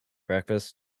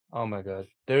 Breakfast. Oh my god.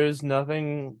 There's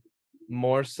nothing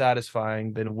more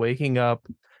satisfying than waking up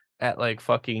at like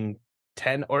fucking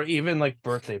 10 or even like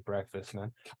birthday breakfast,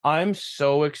 man. I'm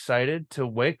so excited to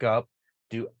wake up,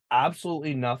 do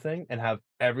absolutely nothing, and have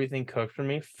everything cooked for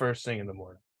me first thing in the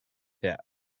morning. Yeah.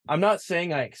 I'm not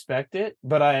saying I expect it,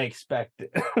 but I expect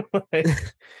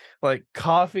it. like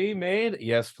coffee made,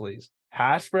 yes, please.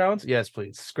 Hash browns, yes,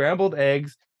 please. Scrambled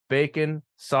eggs, bacon,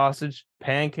 sausage,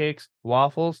 pancakes,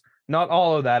 waffles. Not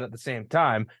all of that at the same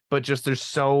time, but just there's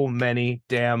so many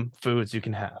damn foods you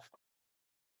can have.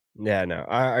 Yeah, no.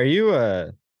 Are you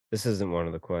this isn't one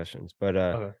of the questions, but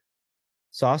Okay.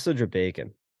 sausage or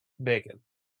bacon? Bacon.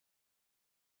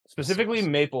 Specifically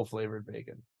Sausage. maple flavored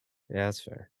bacon. Yeah, that's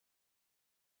fair.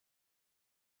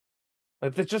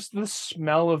 Like just the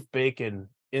smell of bacon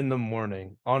in the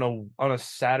morning on a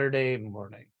Saturday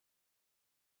morning.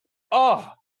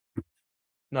 Oh,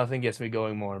 nothing gets me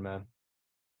going more, man.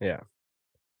 Yeah.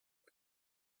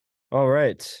 All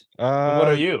right. What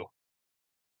are you?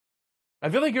 I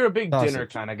feel like you're a big dinner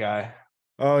sausage. kind of guy.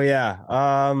 Oh yeah.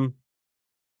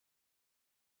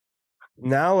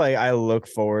 Now like I look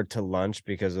forward to lunch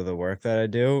because of the work that I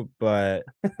do, but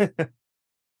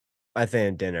I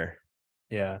think dinner.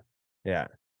 Yeah. Yeah.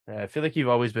 I feel like you've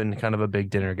always been kind of a big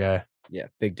dinner guy. Yeah,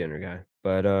 big dinner guy.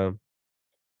 But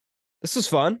this is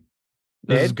fun.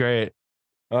 This is Nate. great.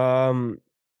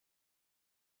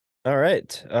 All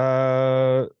right.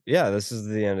 Yeah, this is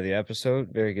the end of the episode.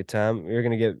 Very good time. We're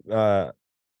gonna get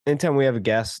anytime we have a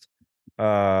guest,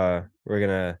 we're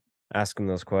gonna ask them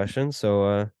those questions.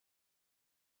 So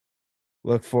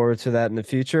look forward to that in the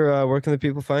future. Where can the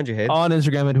people find you, Hayden? On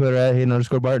Instagram and Twitter at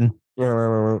Hayden_Barton.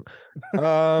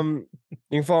 You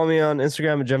can follow me on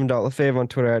Instagram at Jevin.Lefave, on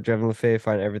Twitter at JevinLefave.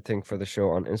 Find everything for the show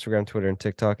on Instagram, Twitter, and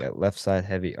TikTok at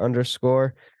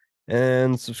LeftSideHeavy_.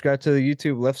 And subscribe to the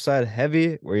YouTube Left Side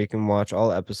Heavy, where you can watch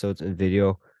all episodes in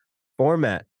video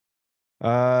format.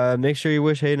 Make sure you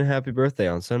wish Hayden a happy birthday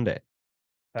on Sunday.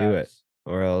 Do it,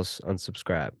 or else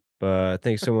unsubscribe. But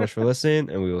thanks so much for listening,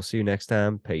 and we will see you next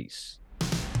time. Peace.